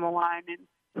game's on the line and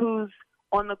who's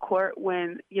on the court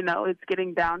when, it's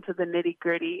getting down to the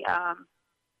nitty-gritty.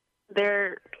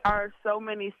 There are so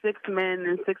many 6 men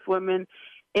and 6 women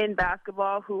in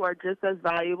basketball who are just as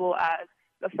valuable as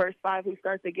the first 5 who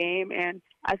start the game, and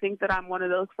I think that I'm one of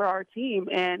those for our team.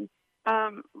 And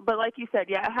but like you said,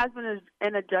 yeah, it has been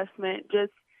an adjustment,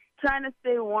 just trying to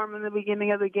stay warm in the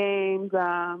beginning of the games,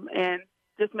 and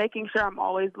just making sure I'm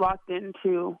always locked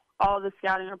into all the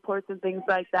scouting reports and things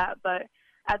like that. But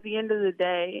at the end of the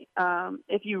day,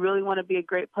 if you really want to be a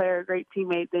great player, a great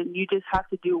teammate, then you just have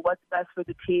to do what's best for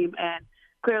the team. And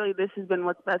clearly this has been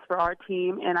what's best for our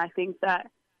team, and I think that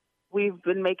we've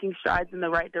been making strides in the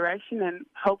right direction, and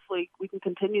hopefully we can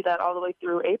continue that all the way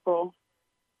through April.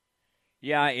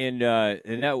 Yeah, and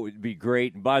that would be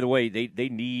great. And by the way, they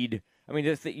need. I mean,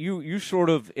 you sort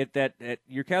of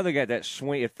you're kind of got that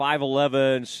swing at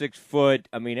 5'11", 6 foot.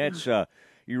 I mean, that's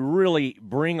you really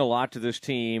bring a lot to this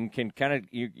team. Can kind of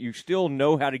you still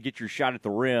know how to get your shot at the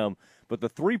rim, but the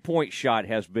 3-point shot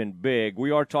has been big.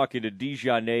 We are talking to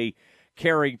Dejanay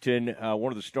Carrington,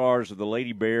 one of the stars of the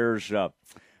Lady Bears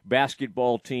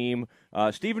basketball team.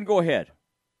 Stephen, go ahead.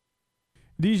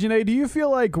 Dejanay, do you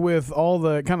feel like with all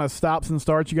the kind of stops and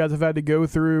starts you guys have had to go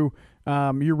through,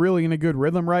 you're really in a good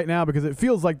rhythm right now? Because it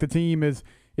feels like the team is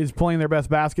playing their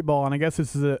best basketball, and I guess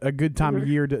this is a good time of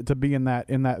year to be in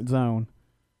that zone.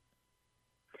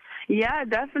 Yeah,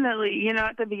 definitely.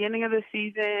 At the beginning of the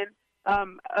season,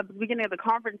 at the beginning of the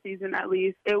conference season at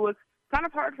least, it was kind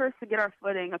of hard for us to get our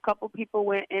footing. A couple people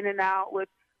went in and out with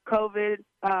COVID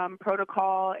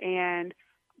protocol, and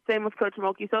same with Coach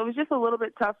Mulkey. So it was just a little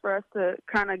bit tough for us to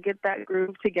kind of get that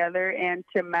groove together and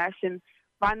to mesh and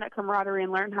find that camaraderie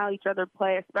and learn how each other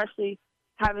play, especially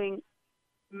having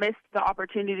missed the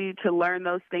opportunity to learn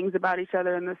those things about each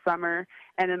other in the summer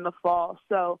and in the fall.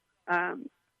 So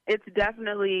it's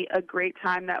definitely a great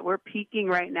time that we're peaking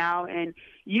right now, and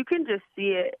you can just see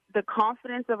it. The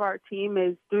confidence of our team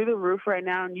is through the roof right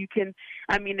now, and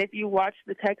if you watched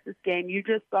the Texas game, you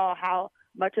just saw how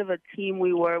much of a team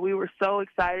we were. We were so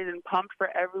excited and pumped for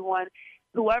everyone.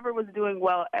 Whoever was doing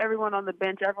well, everyone on the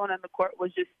bench, everyone on the court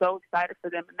was just so excited for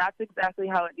them, and that's exactly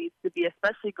how it needs to be,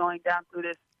 especially going down through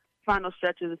this final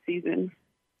stretch of the season.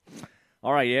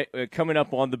 All right, coming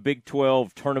up on the Big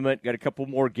 12 tournament, got a couple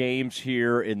more games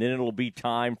here, and then it'll be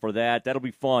time for that. That'll be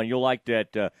fun. You'll like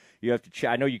that. You have to.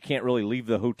 I know you can't really leave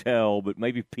the hotel, but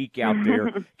maybe peek out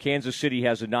there. Kansas City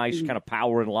has a nice kind of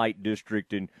power and light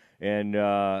district, and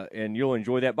you'll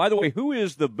enjoy that. By the way, who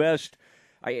is the best?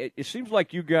 It seems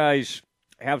like you guys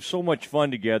have so much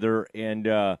fun together, and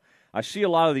I see a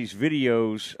lot of these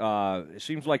videos. It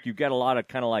seems like you've got a lot of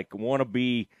kind of like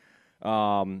wannabe.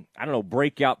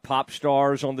 Breakout pop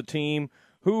stars on the team.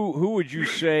 Who would you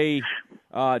say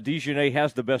Dejanay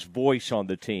has the best voice on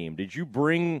the team. Did you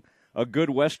bring a good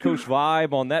West Coast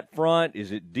vibe on that front?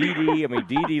 Is it Dee Dee? I mean,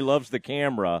 Dee Dee loves the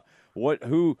camera.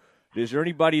 Is there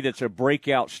anybody that's a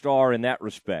breakout star in that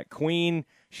respect? Queen,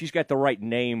 she's got the right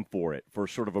name for it, for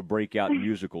sort of a breakout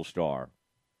musical star.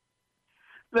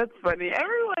 That's funny.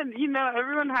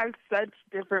 Everyone has such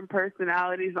different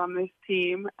personalities on this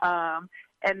team,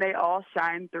 and they all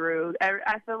shine through.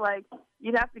 I feel like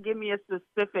you'd have to give me a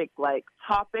specific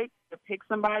topic to pick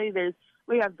somebody.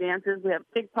 We have dancers, we have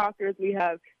TikTokers, we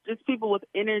have just people with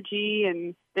energy,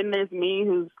 and then there's me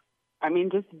who's,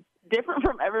 just different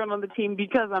from everyone on the team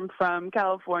because I'm from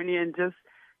California and just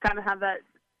kind of have that,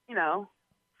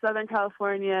 Southern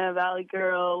California, Valley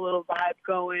Girl little vibe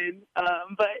going.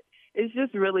 But it's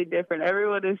just really different.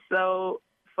 Everyone is so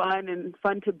fun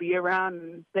to be around,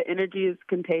 and the energy is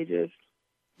contagious.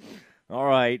 All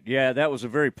right. Yeah, that was a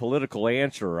very political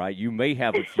answer. Right? You may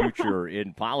have a future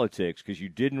in politics because you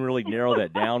didn't really narrow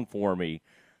that down for me.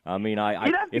 I mean,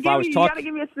 you got to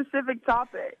give me a specific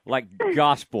topic. Like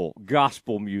gospel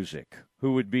music.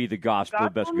 Who would be the best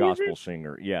gospel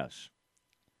singer? Yes.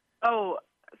 Oh,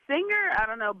 singer? I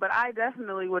don't know, but I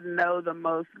definitely would know the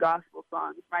most gospel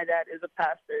songs. My dad is a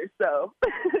pastor, so.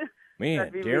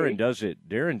 Man, Darren does it.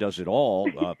 Darren does it all.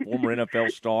 Former NFL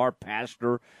star,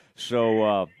 pastor.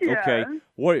 So, okay.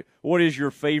 What is your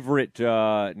favorite?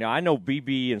 Now, I know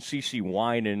BB and CeCe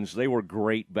Winans. They were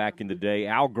great back in the day.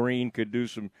 Al Green could do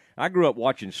some. I grew up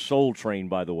watching Soul Train,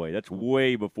 by the way. That's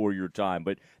way before your time.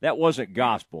 But that wasn't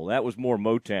gospel. That was more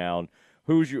Motown.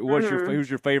 Who's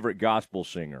your favorite gospel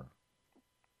singer?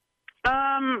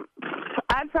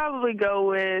 I'd probably go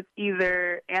with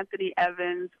either Anthony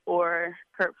Evans or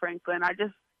Kirk Franklin.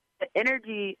 The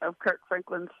energy of Kirk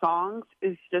Franklin's songs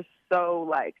is just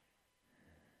so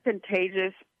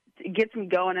contagious. It gets me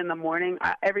going in the morning.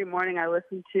 Every morning I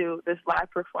listen to this live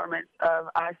performance of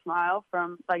I Smile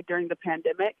from during the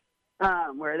pandemic,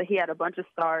 where he had a bunch of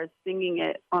stars singing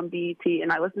it on BET,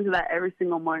 and I listen to that every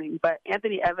single morning. But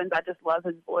Anthony Evans, I just love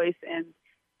his voice, and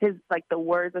his the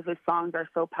words of his songs are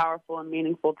so powerful and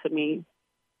meaningful to me.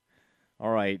 All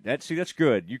right, that's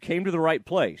good. You came to the right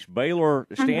place. Baylor,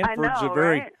 Stanford's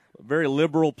a very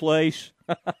liberal place.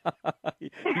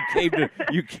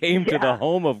 You came to the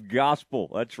home of gospel.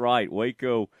 That's right,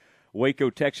 Waco,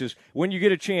 Texas. When you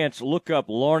get a chance, look up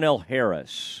Larnell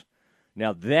Harris.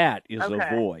 Now that is a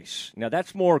voice. Now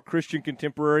that's more Christian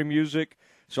contemporary music.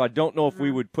 So I don't know if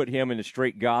we would put him in a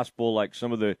straight gospel like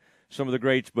some of the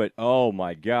greats, but oh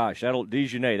my gosh,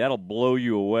 that'll blow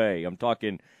you away. I'm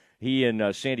talking. He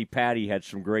and Sandy Patty had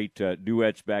some great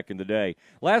duets back in the day.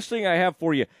 Last thing I have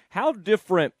for you, how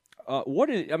different,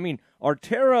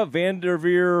 Artera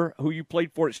Vanderveer, who you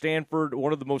played for at Stanford,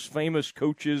 one of the most famous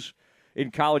coaches in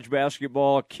college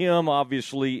basketball. Kim,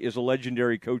 obviously, is a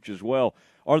legendary coach as well.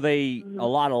 Are they a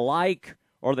lot alike?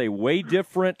 Are they way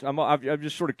different? I'm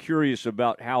just sort of curious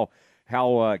about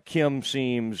how Kim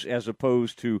seems as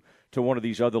opposed to one of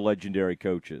these other legendary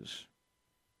coaches.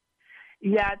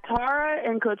 Yeah, Tara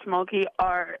and Coach Mulkey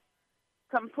are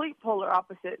complete polar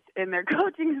opposites in their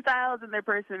coaching styles and their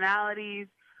personalities.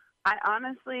 I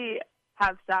honestly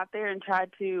have sat there and tried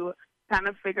to kind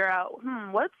of figure out,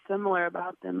 what's similar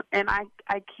about them? And I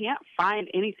can't find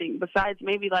anything besides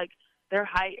maybe their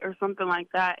height or something like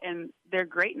that and their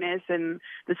greatness and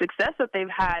the success that they've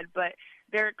had. But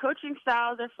their coaching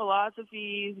styles, their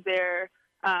philosophies, their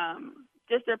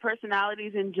just their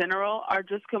personalities in general are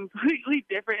just completely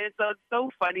different. And so it's so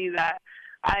funny that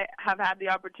I have had the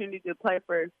opportunity to play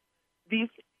for these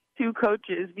two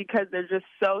coaches because they're just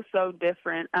so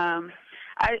different. I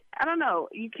don't know.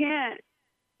 You can't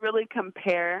really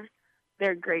compare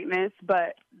their greatness,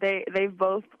 but they've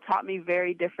both taught me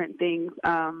very different things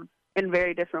in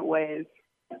very different ways.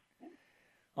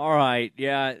 All right.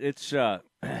 Yeah,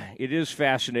 it is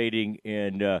fascinating,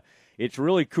 and it's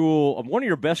really cool. One of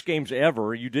your best games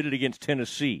ever, you did it against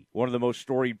Tennessee, one of the most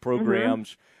storied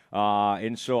programs.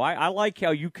 And so I like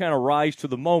how you kind of rise to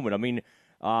the moment. I mean,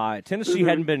 Tennessee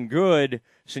hadn't been good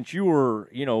since you were,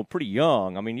 pretty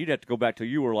young. I mean, you'd have to go back to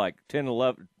you were 10,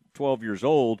 11, 12 years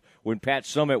old when Pat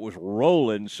Summitt was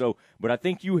rolling. So, but I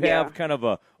think you have kind of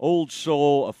a old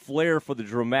soul, a flair for the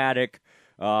dramatic.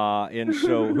 And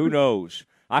so who knows?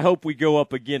 I hope we go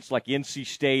up against NC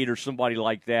State or somebody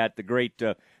like that, the great,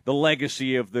 the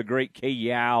legacy of the great Kay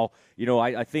Yao.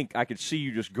 I think I could see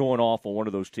you just going off on one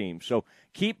of those teams. So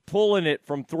keep pulling it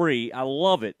from three. I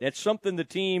love it. That's something the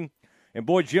team, and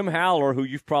boy, Jim Howler, who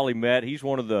you've probably met, he's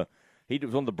one of the he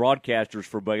was one of the broadcasters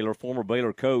for Baylor, former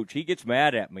Baylor coach. He gets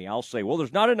mad at me. I'll say, well,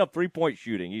 there's not enough three-point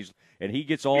shooting. He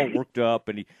gets all worked up.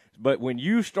 But when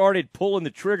you started pulling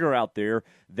the trigger out there,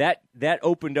 that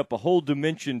opened up a whole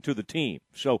dimension to the team.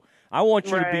 So I want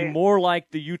you to be more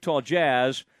like the Utah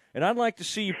Jazz, and I'd like to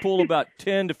see you pull about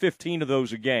 10 to 15 of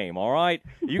those a game, all right?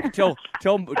 You can tell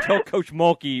Coach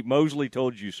Mosley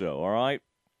told you so, all right?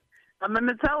 I'm going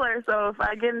to tell her, so if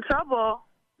I get in trouble,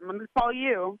 I'm going to call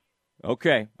you.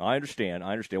 Okay, I understand.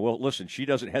 Well, listen, she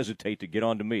doesn't hesitate to get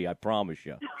on to me, I promise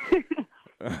you.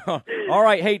 All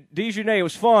right, hey, Dejanay, it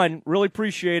was fun. Really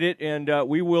appreciate it, and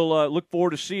we will look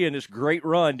forward to seeing this great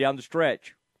run down the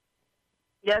stretch.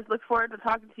 Yes, look forward to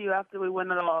talking to you after we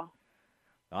win it all.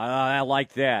 I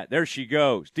like that. There she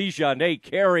goes. Dejanay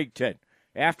Carrington.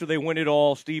 After they win it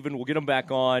all, Stephen, we'll get them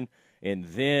back on, and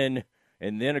then,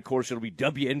 of course, it'll be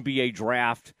WNBA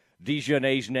draft.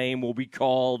 Dejanay's name will be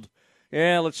called.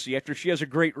 Yeah, let's see. After she has a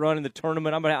great run in the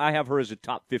tournament, I have her as a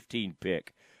top 15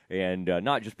 pick. And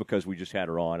not just because we just had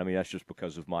her on. I mean, that's just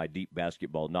because of my deep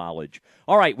basketball knowledge.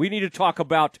 All right, we need to talk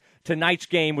about tonight's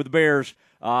game with the Bears.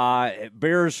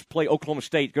 Bears play Oklahoma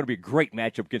State. It's going to be a great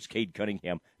matchup against Cade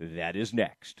Cunningham. That is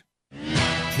next.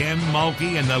 Kim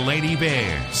Mulkey and the Lady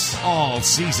Bears all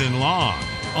season long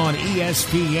on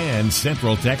ESPN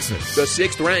Central Texas. The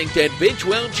 6th-ranked and Big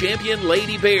 12 champion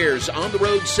Lady Bears on the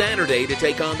road Saturday to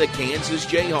take on the Kansas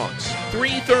Jayhawks.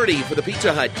 3:30 for the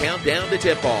Pizza Hut countdown to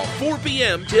tip-off. 4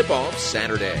 p.m. tip-off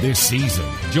Saturday. This season,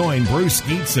 join Bruce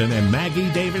Geetson and Maggie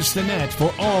Davis-Thanette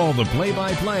for all the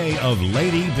play-by-play of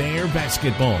Lady Bear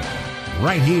basketball.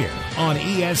 Right here on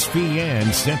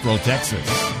ESPN Central Texas.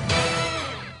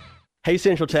 Hey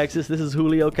Central Texas, this is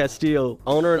Julio Castillo,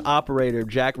 owner and operator of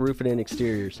Jack Roofing and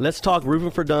Exteriors. Let's talk Roofing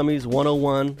for Dummies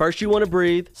 101. First, you want to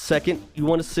breathe. Second, you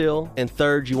want to seal. And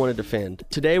third, you want to defend.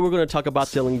 Today, we're going to talk about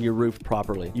sealing your roof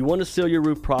properly. You want to seal your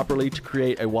roof properly to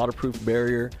create a waterproof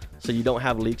barrier so you don't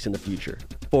have leaks in the future.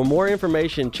 For more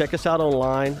information, check us out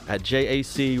online at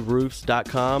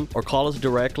jacroofs.com or call us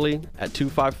directly at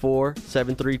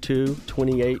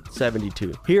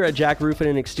 254-732-2872. Here at Jack Roofing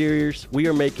and Exteriors, we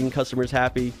are making customers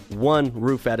happy one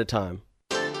roof at a time.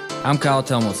 I'm Kyle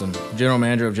Tomlinson, General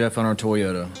Manager of Jeff Hunter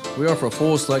Toyota. We offer a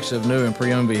full selection of new and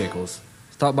pre-owned vehicles.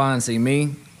 Stop by and see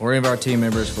me or any of our team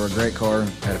members for a great car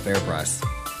at a fair price.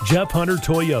 Jeff Hunter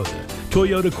Toyota.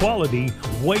 Toyota quality,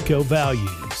 Waco values.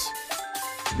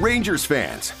 Rangers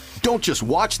fans, don't just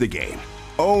watch the game,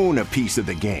 own a piece of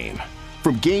the game.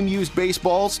 From game-used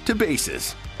baseballs to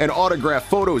bases and autographed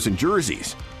photos and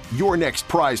jerseys, your next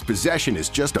prized possession is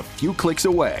just a few clicks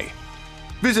away.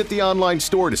 Visit the online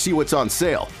store to see what's on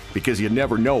sale, because you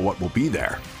never know what will be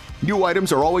there. New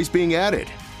items are always being added,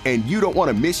 and you don't want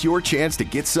to miss your chance to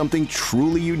get something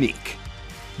truly unique.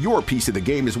 Your piece of the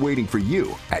game is waiting for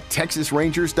you at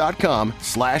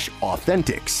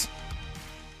texasrangers.com/authentics.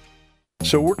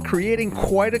 So we're creating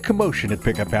quite a commotion at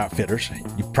Pickup Outfitters.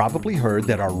 You've probably heard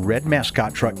that our red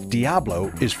mascot truck,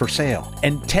 Diablo, is for sale,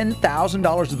 and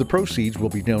 $10,000 of the proceeds will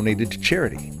be donated to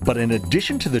charity. But in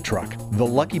addition to the truck, the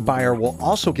lucky buyer will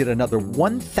also get another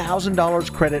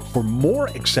 $1,000 credit for more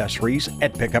accessories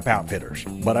at Pickup Outfitters.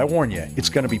 But I warn you, it's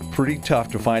going to be pretty tough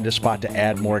to find a spot to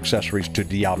add more accessories to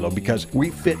Diablo because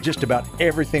we fit just about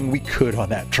everything we could on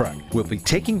that truck. We'll be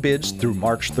taking bids through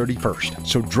March 31st.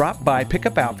 So drop by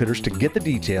Pickup Outfitters to get the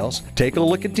details, take a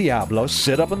look at Diablo,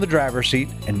 sit up in the driver's seat,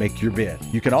 and make your bid.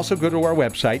 You can also go to our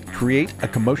website,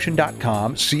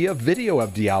 createacommotion.com, see a video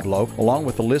of Diablo, along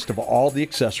with a list of all the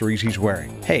accessories he's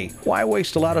wearing. Hey, why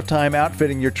waste a lot of time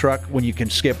outfitting your truck when you can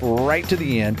skip right to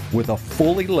the end with a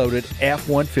fully loaded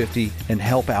F-150 and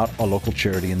help out a local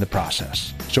charity in the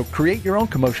process? So create your own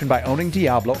commotion by owning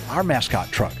Diablo, our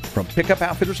mascot truck. From Pickup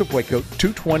Outfitters of Waco,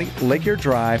 220 Lake Air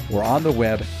Drive, or on the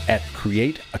web at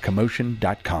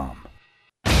createacommotion.com.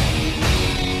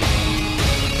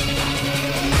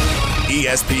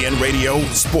 ESPN Radio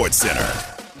Sports Center.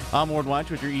 I'm Ward Weitz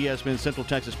with your ESPN Central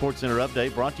Texas Sports Center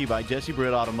update, brought to you by Jesse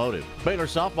Britt Automotive. Baylor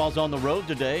softball's on the road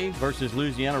today versus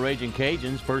Louisiana Raging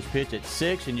Cajuns. First pitch at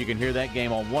 6, and you can hear that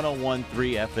game on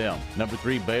 101.3 FM. Number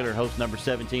 3, Baylor hosts number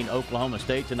 17, Oklahoma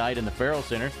State tonight in the Farrell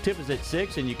Center. Tip is at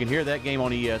 6, and you can hear that game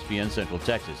on ESPN Central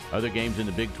Texas. Other games in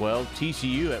the Big 12,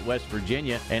 TCU at West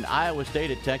Virginia and Iowa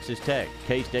State at Texas Tech.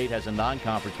 K-State has a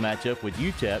non-conference matchup with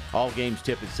UTEP. All games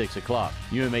tip at 6 o'clock.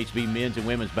 UMHB men's and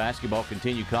women's basketball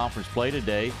continue conference play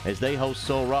today as they host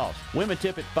Sul Ross. Women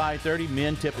tip at 5:30,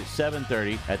 men tip at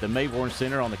 7:30 at the Mayborn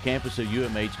Center on the campus of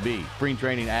UMHB. Spring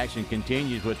training action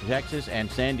continues with Texas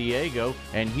and San Diego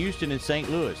and Houston and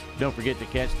St. Louis. Don't forget to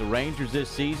catch the Rangers this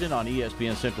season on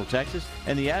ESPN Central Texas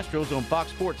and the Astros on Fox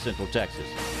Sports Central Texas.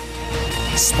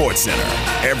 Sports Center,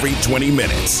 every 20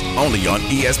 minutes, only on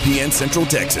ESPN Central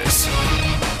Texas.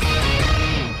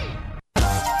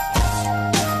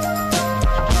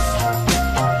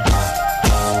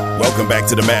 Welcome back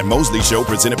to the Matt Mosley Show,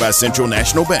 presented by Central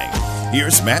National Bank.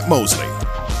 Here's Matt Mosley.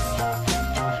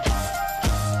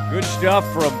 Good stuff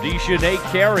from Dejanay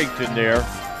Carrington there.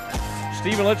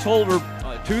 Stephen, let's hold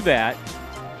her to that.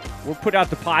 We'll put out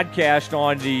the podcast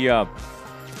on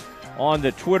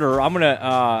the Twitter. I'm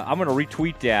gonna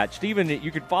retweet that. Stephen,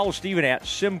 you can follow Stephen at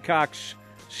Simcox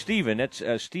Stephen. That's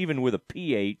Stephen with a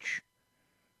PH.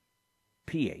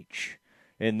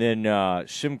 And then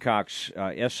Simcox,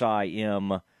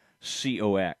 SIMCOX.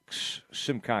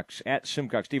 Simcox, at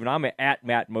Simcox Stephen. I'm at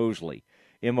Matt Mosley,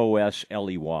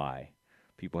 MOSLEY.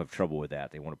 People have trouble with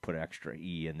that. They want to put extra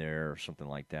E in there or something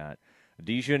like that.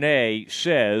 Dejanay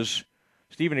says,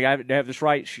 Stephen, do I have this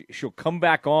right? She'll come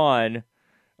back on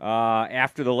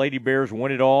after the Lady Bears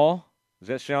win it all. Does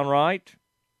that sound right?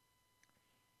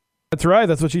 That's right.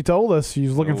 That's what she told us.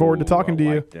 She's looking forward to talking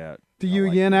to you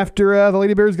again after the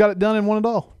Lady Bears got it done and won it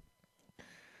all.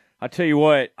 I tell you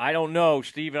what, I don't know,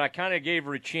 Stephen. I kind of gave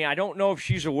her a chance. I don't know if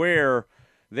she's aware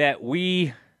that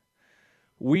we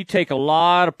take a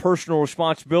lot of personal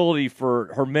responsibility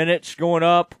for her minutes going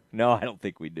up. No, I don't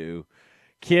think we do.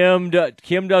 Kim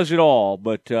does it all.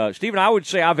 But, Stephen, I would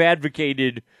say I've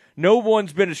advocated. No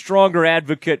one's been a stronger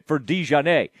advocate for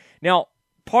Dejanay. Now,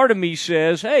 part of me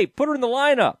says, hey, put her in the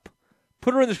lineup.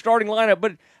 Put her in the starting lineup.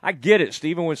 But I get it,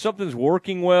 Stephen. When something's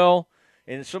working well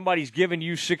and somebody's giving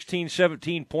you 16,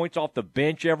 17 points off the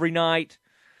bench every night,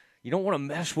 you don't want to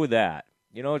mess with that.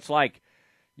 You know, it's like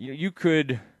you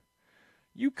could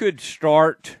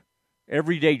start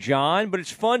everyday John, but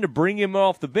it's fun to bring him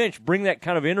off the bench, bring that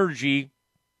kind of energy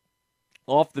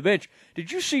off the bench.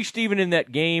 Did you see Stephen in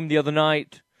that game the other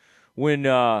night when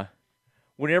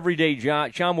everyday John,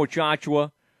 Chamo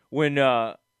Chachua, when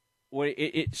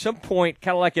at some point,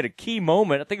 kind of like at a key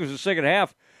moment, I think it was the second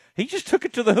half, he just took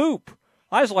it to the hoop.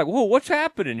 I was like, whoa, what's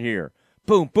happening here?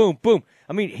 Boom, boom, boom.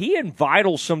 I mean, he and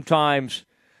Vital sometimes,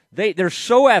 they're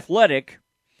so athletic.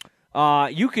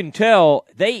 You can tell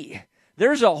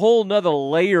there's a whole nother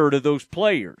layer to those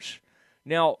players.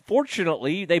 Now,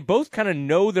 fortunately, they both kind of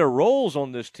know their roles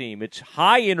on this team. It's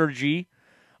high energy,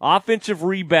 offensive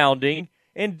rebounding,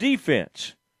 and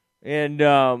defense. And,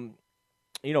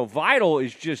 Vital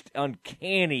is just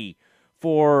uncanny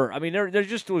for, I mean,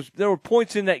 there were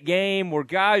points in that game where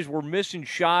guys were missing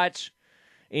shots,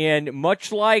 and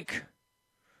much like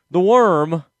the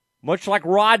Worm, much like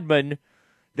Rodman,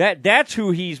 that's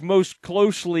who he's most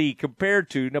closely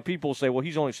compared to. Now, people say, well,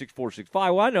 he's only 6'4", 6'5".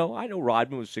 Well, I know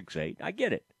Rodman was 6'8". I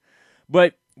get it.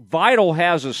 But Vital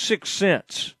has a sixth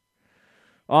sense,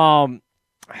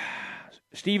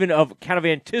 Stephen, of kind of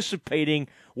anticipating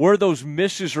where those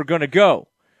misses are going to go.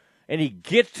 And he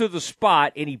gets to the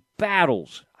spot, and he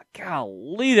battles.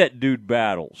 Golly, that dude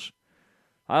battles.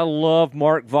 I love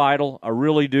Mark Vital. I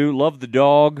really do. Love the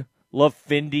dog. Love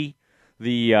Fendi,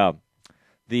 the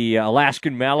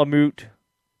Alaskan Malamute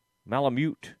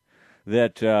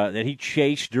that he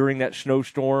chased during that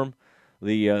snowstorm.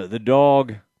 The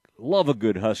dog. Love a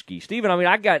good husky. Stephen, I mean,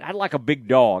 I like a big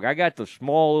dog. I got the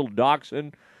small little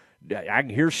dachshund. I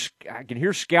can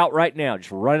hear Scout right now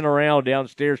just running around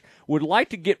downstairs. Would like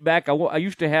to get back. I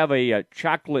used to have a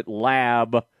chocolate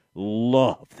lab.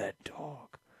 Love that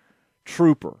dog.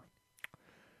 Trooper.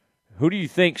 Who do you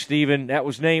think, Stephen? That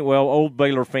was named, well, old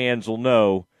Baylor fans will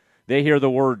know. They hear the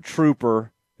word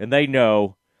Trooper, and they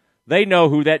know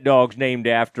who that dog's named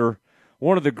after.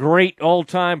 One of the great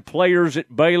all-time players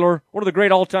at Baylor, one of the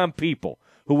great all-time people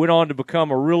who went on to become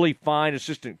a really fine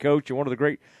assistant coach and one of the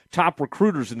great top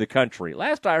recruiters in the country.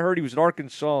 Last I heard, he was at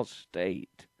Arkansas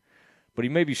State, but he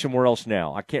may be somewhere else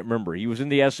now. I can't remember. He was in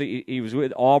the SEC. He was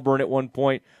with Auburn at one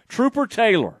point. Trooper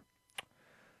Taylor.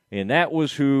 And that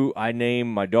was who I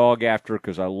named my dog after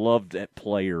because I loved that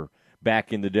player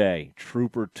back in the day.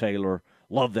 Trooper Taylor.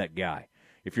 Love that guy.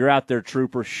 If you're out there,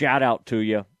 Trooper, shout out to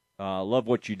you. Love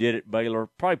what you did at Baylor.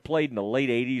 Probably played in the late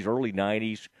 80s, early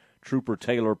 90s. Trooper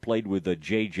Taylor played with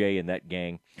JJ and that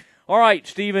gang. All right,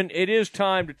 Stephen, it is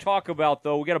time to talk about,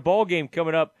 though. We got a ball game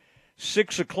coming up,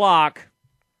 6 o'clock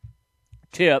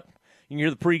tip. You can hear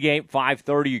the pregame,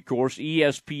 5:30, of course,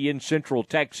 ESPN Central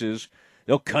Texas.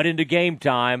 They'll cut into game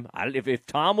time. If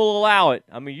Tom will allow it.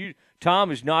 I mean, Tom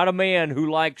is not a man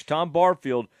who likes, Tom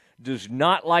Barfield does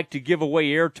not like to give away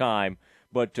airtime,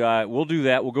 but we'll do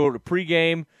that. We'll go to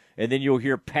pregame, and then you'll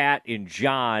hear Pat and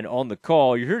John on the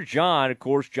call. You hear John, of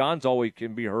course. John's always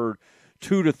can be heard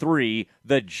 2 to 3,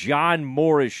 the John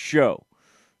Morris Show.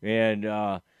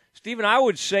 And, Stephen, I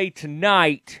would say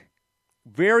tonight,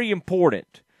 very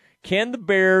important. Can the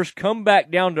Bears come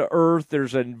back down to earth?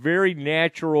 There's a very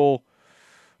natural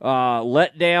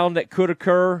letdown that could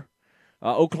occur.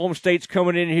 Oklahoma State's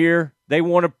coming in here. They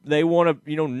want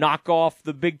to knock off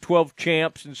the Big 12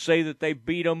 champs and say that they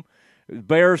beat them. The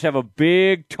Bears have a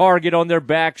big target on their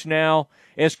backs now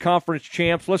as conference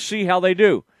champs. Let's see how they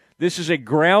do. This is a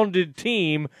grounded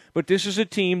team, but this is a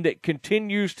team that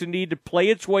continues to need to play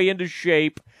its way into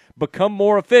shape, become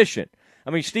more efficient. I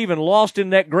mean, Stephen lost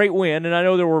in that great win, and I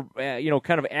know there were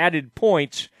kind of added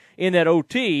points in that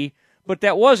OT, but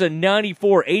that was a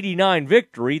 94-89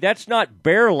 victory. That's not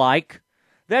Bear-like.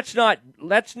 That's not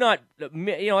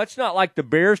like the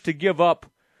Bears to give up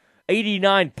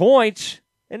 89 points.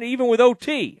 And even with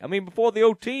OT, I mean, before the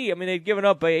OT, they'd given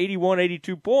up 81,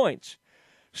 82 points.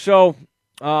 So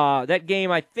that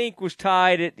game, I think, was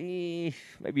tied at maybe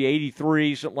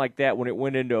 83, something like that, when it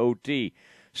went into OT.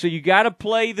 So you got to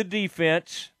play the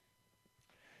defense.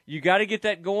 You got to get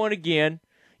that going again.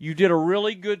 You did a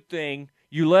really good thing.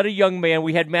 You let a young man,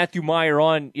 we had Matthew Meyer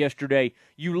on yesterday,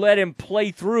 you let him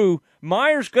play through.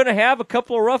 Meyer's going to have a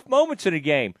couple of rough moments in a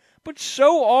game, but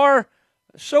so are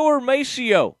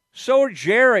Maceo. So are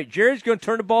Jared. Jared's going to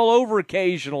turn the ball over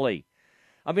occasionally.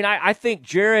 I think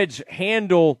Jared's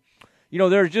handle,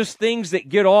 there are just things that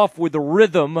get off with the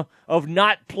rhythm of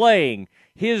not playing.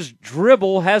 His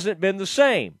dribble hasn't been the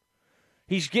same.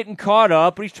 He's getting caught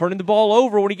up, and he's turning the ball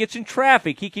over when he gets in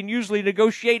traffic. He can usually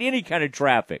negotiate any kind of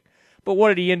traffic. But what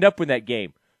did he end up with that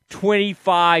game?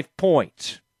 25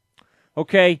 points.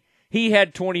 Okay? He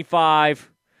had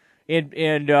 25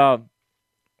 and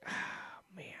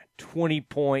 20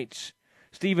 points.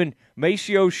 Stephen,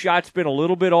 Maceo's shot's been a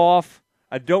little bit off.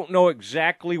 I don't know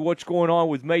exactly what's going on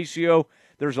with Maceo.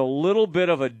 There's a little bit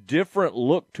of a different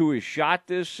look to his shot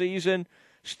this season.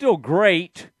 Still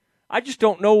great. I just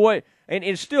don't know what. And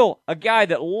it's still a guy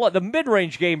that the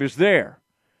mid-range game is there.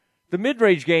 The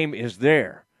mid-range game is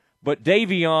there. But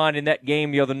Davion in that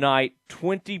game the other night,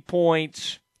 20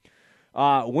 points.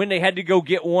 When they had to go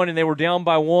get one and they were down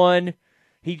by one,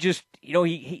 he just,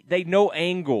 they know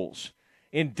angles.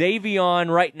 And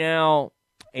Davion right now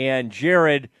and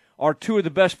Jared are two of the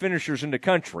best finishers in the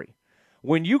country.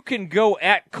 When you can go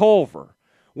at Culver,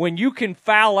 when you can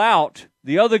foul out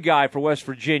the other guy for West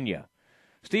Virginia,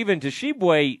 Stephen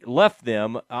Toshibwe left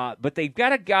them, but they've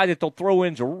got a guy that they'll throw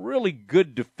in as a really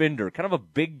good defender, kind of a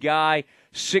big guy,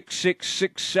 6'6",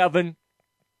 6'7",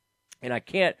 and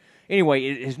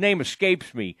his name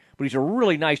escapes me, but he's a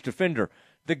really nice defender.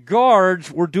 The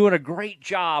guards were doing a great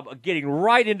job of getting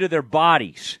right into their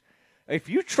bodies. If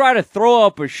you try to throw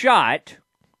up a shot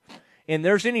and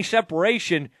there's any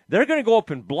separation, they're going to go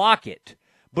up and block it.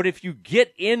 But if you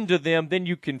get into them, then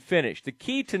you can finish. The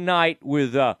key tonight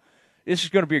with this is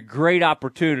going to be a great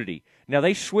opportunity. Now,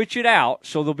 they switch it out,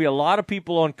 so there'll be a lot of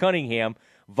people on Cunningham.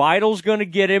 Vital's going to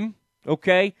get him,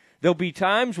 okay? There'll be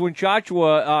times when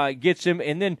Chachua gets him.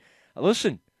 And then,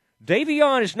 listen,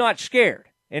 Davion is not scared.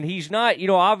 And he's not,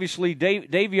 obviously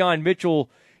Davion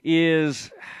Mitchell is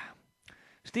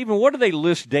 – Stephen, what do they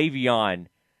list Davion?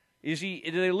 Do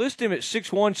they list him at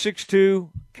 6'1", 6'2"?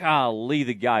 Golly,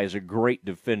 the guy is a great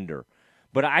defender.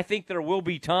 But I think there will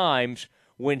be times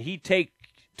when he takes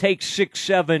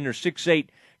 6'7" or 6'8"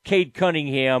 Cade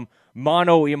Cunningham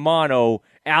mano a mano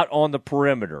out on the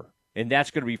perimeter. And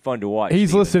that's going to be fun to watch.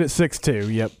 He's listed at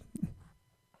 6'2", yep.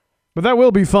 But that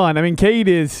will be fun. Cade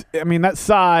that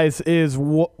size is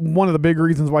one of the big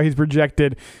reasons why he's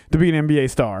projected to be an NBA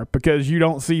star, because you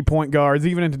don't see point guards,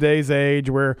 even in today's age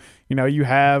where, you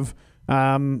have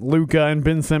Luka and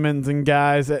Ben Simmons and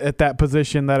guys at that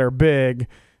position that are big.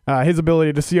 His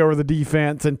ability to see over the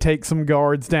defense and take some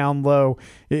guards down low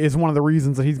is one of the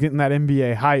reasons that he's getting that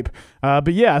NBA hype.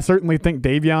 But yeah, I certainly think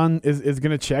Davion is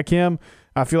going to check him.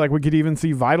 I feel like we could even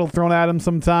see Vital thrown at him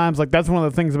sometimes. Like, that's one of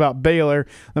the things about Baylor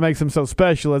that makes them so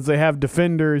special, is they have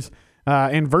defenders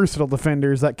and versatile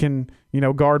defenders that can,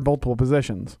 guard multiple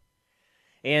positions.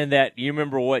 And that, you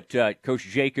remember what Coach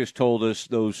Jacobs told us,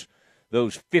 those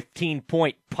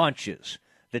 15-point punches.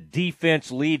 The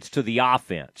defense leads to the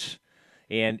offense.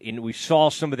 And we saw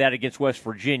some of that against West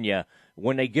Virginia.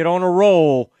 When they get on a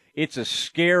roll, it's a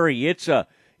scary, it's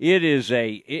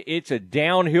a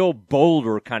downhill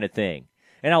boulder kind of thing.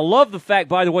 And I love the fact,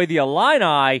 by the way, the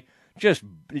Illini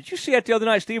did you see that the other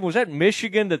night, Steve? Was that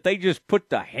Michigan that they just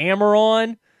put the hammer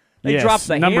on? They dropped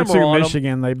the hammer on Number 2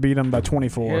 Michigan, they beat them by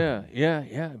 24.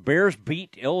 Yeah. Bears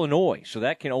beat Illinois, so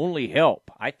that can only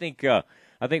help. I think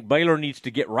Baylor needs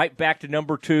to get right back to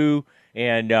number 2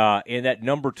 and that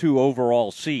number 2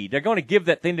 overall seed. They're going to give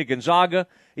that thing to Gonzaga,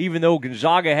 even though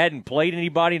Gonzaga hadn't played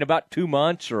anybody in about 2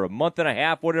 months or a month and a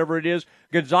half, whatever it is.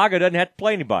 Gonzaga doesn't have to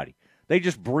play anybody. They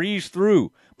just breeze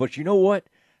through. But you know what?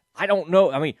 I don't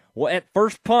know. I mean, at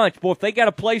first punch, boy, if they got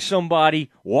to play somebody,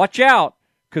 watch out,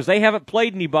 because they haven't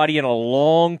played anybody in a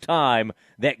long time,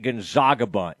 that Gonzaga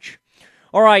bunch.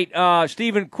 All right,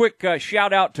 Stephen, quick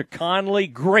shout-out to Conley.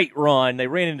 Great run. They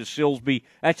ran into Silsby.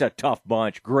 That's a tough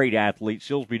bunch. Great athlete.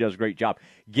 Silsby does a great job.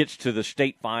 Gets to the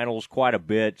state finals quite a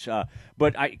bit.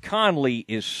 But Conley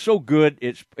is so good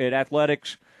at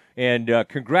athletics, and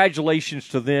congratulations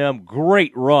to them.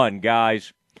 Great run,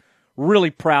 guys.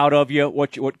 Really proud of you,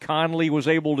 what Conley was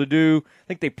able to do. I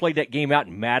think they played that game out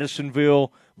in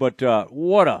Madisonville. But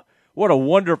what a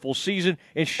wonderful season.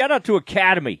 And shout-out to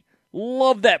Academy.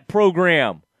 Love that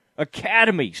program.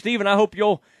 Academy. Stephen, I hope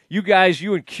you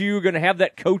and Q are going to have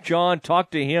that coach on,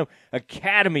 talk to him.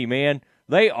 Academy, man,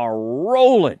 they are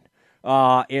rolling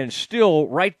and still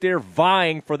right there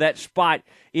vying for that spot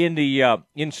in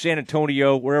San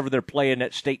Antonio, wherever they're playing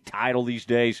that state title these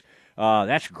days.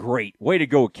 That's great. Way to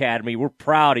go, Academy. We're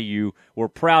proud of you. We're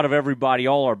proud of everybody,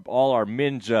 all our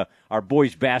men's, our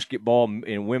boys basketball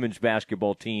and women's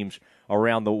basketball teams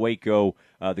around the Waco,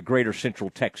 the greater Central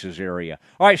Texas area.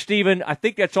 All right, Stephen, I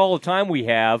think that's all the time we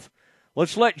have.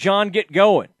 Let's let John get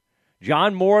going.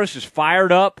 John Morris is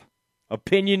fired up,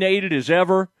 opinionated as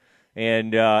ever,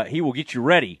 and he will get you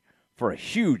ready for a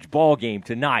huge ball game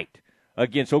tonight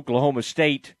against Oklahoma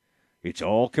State. It's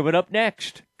all coming up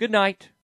next. Good night.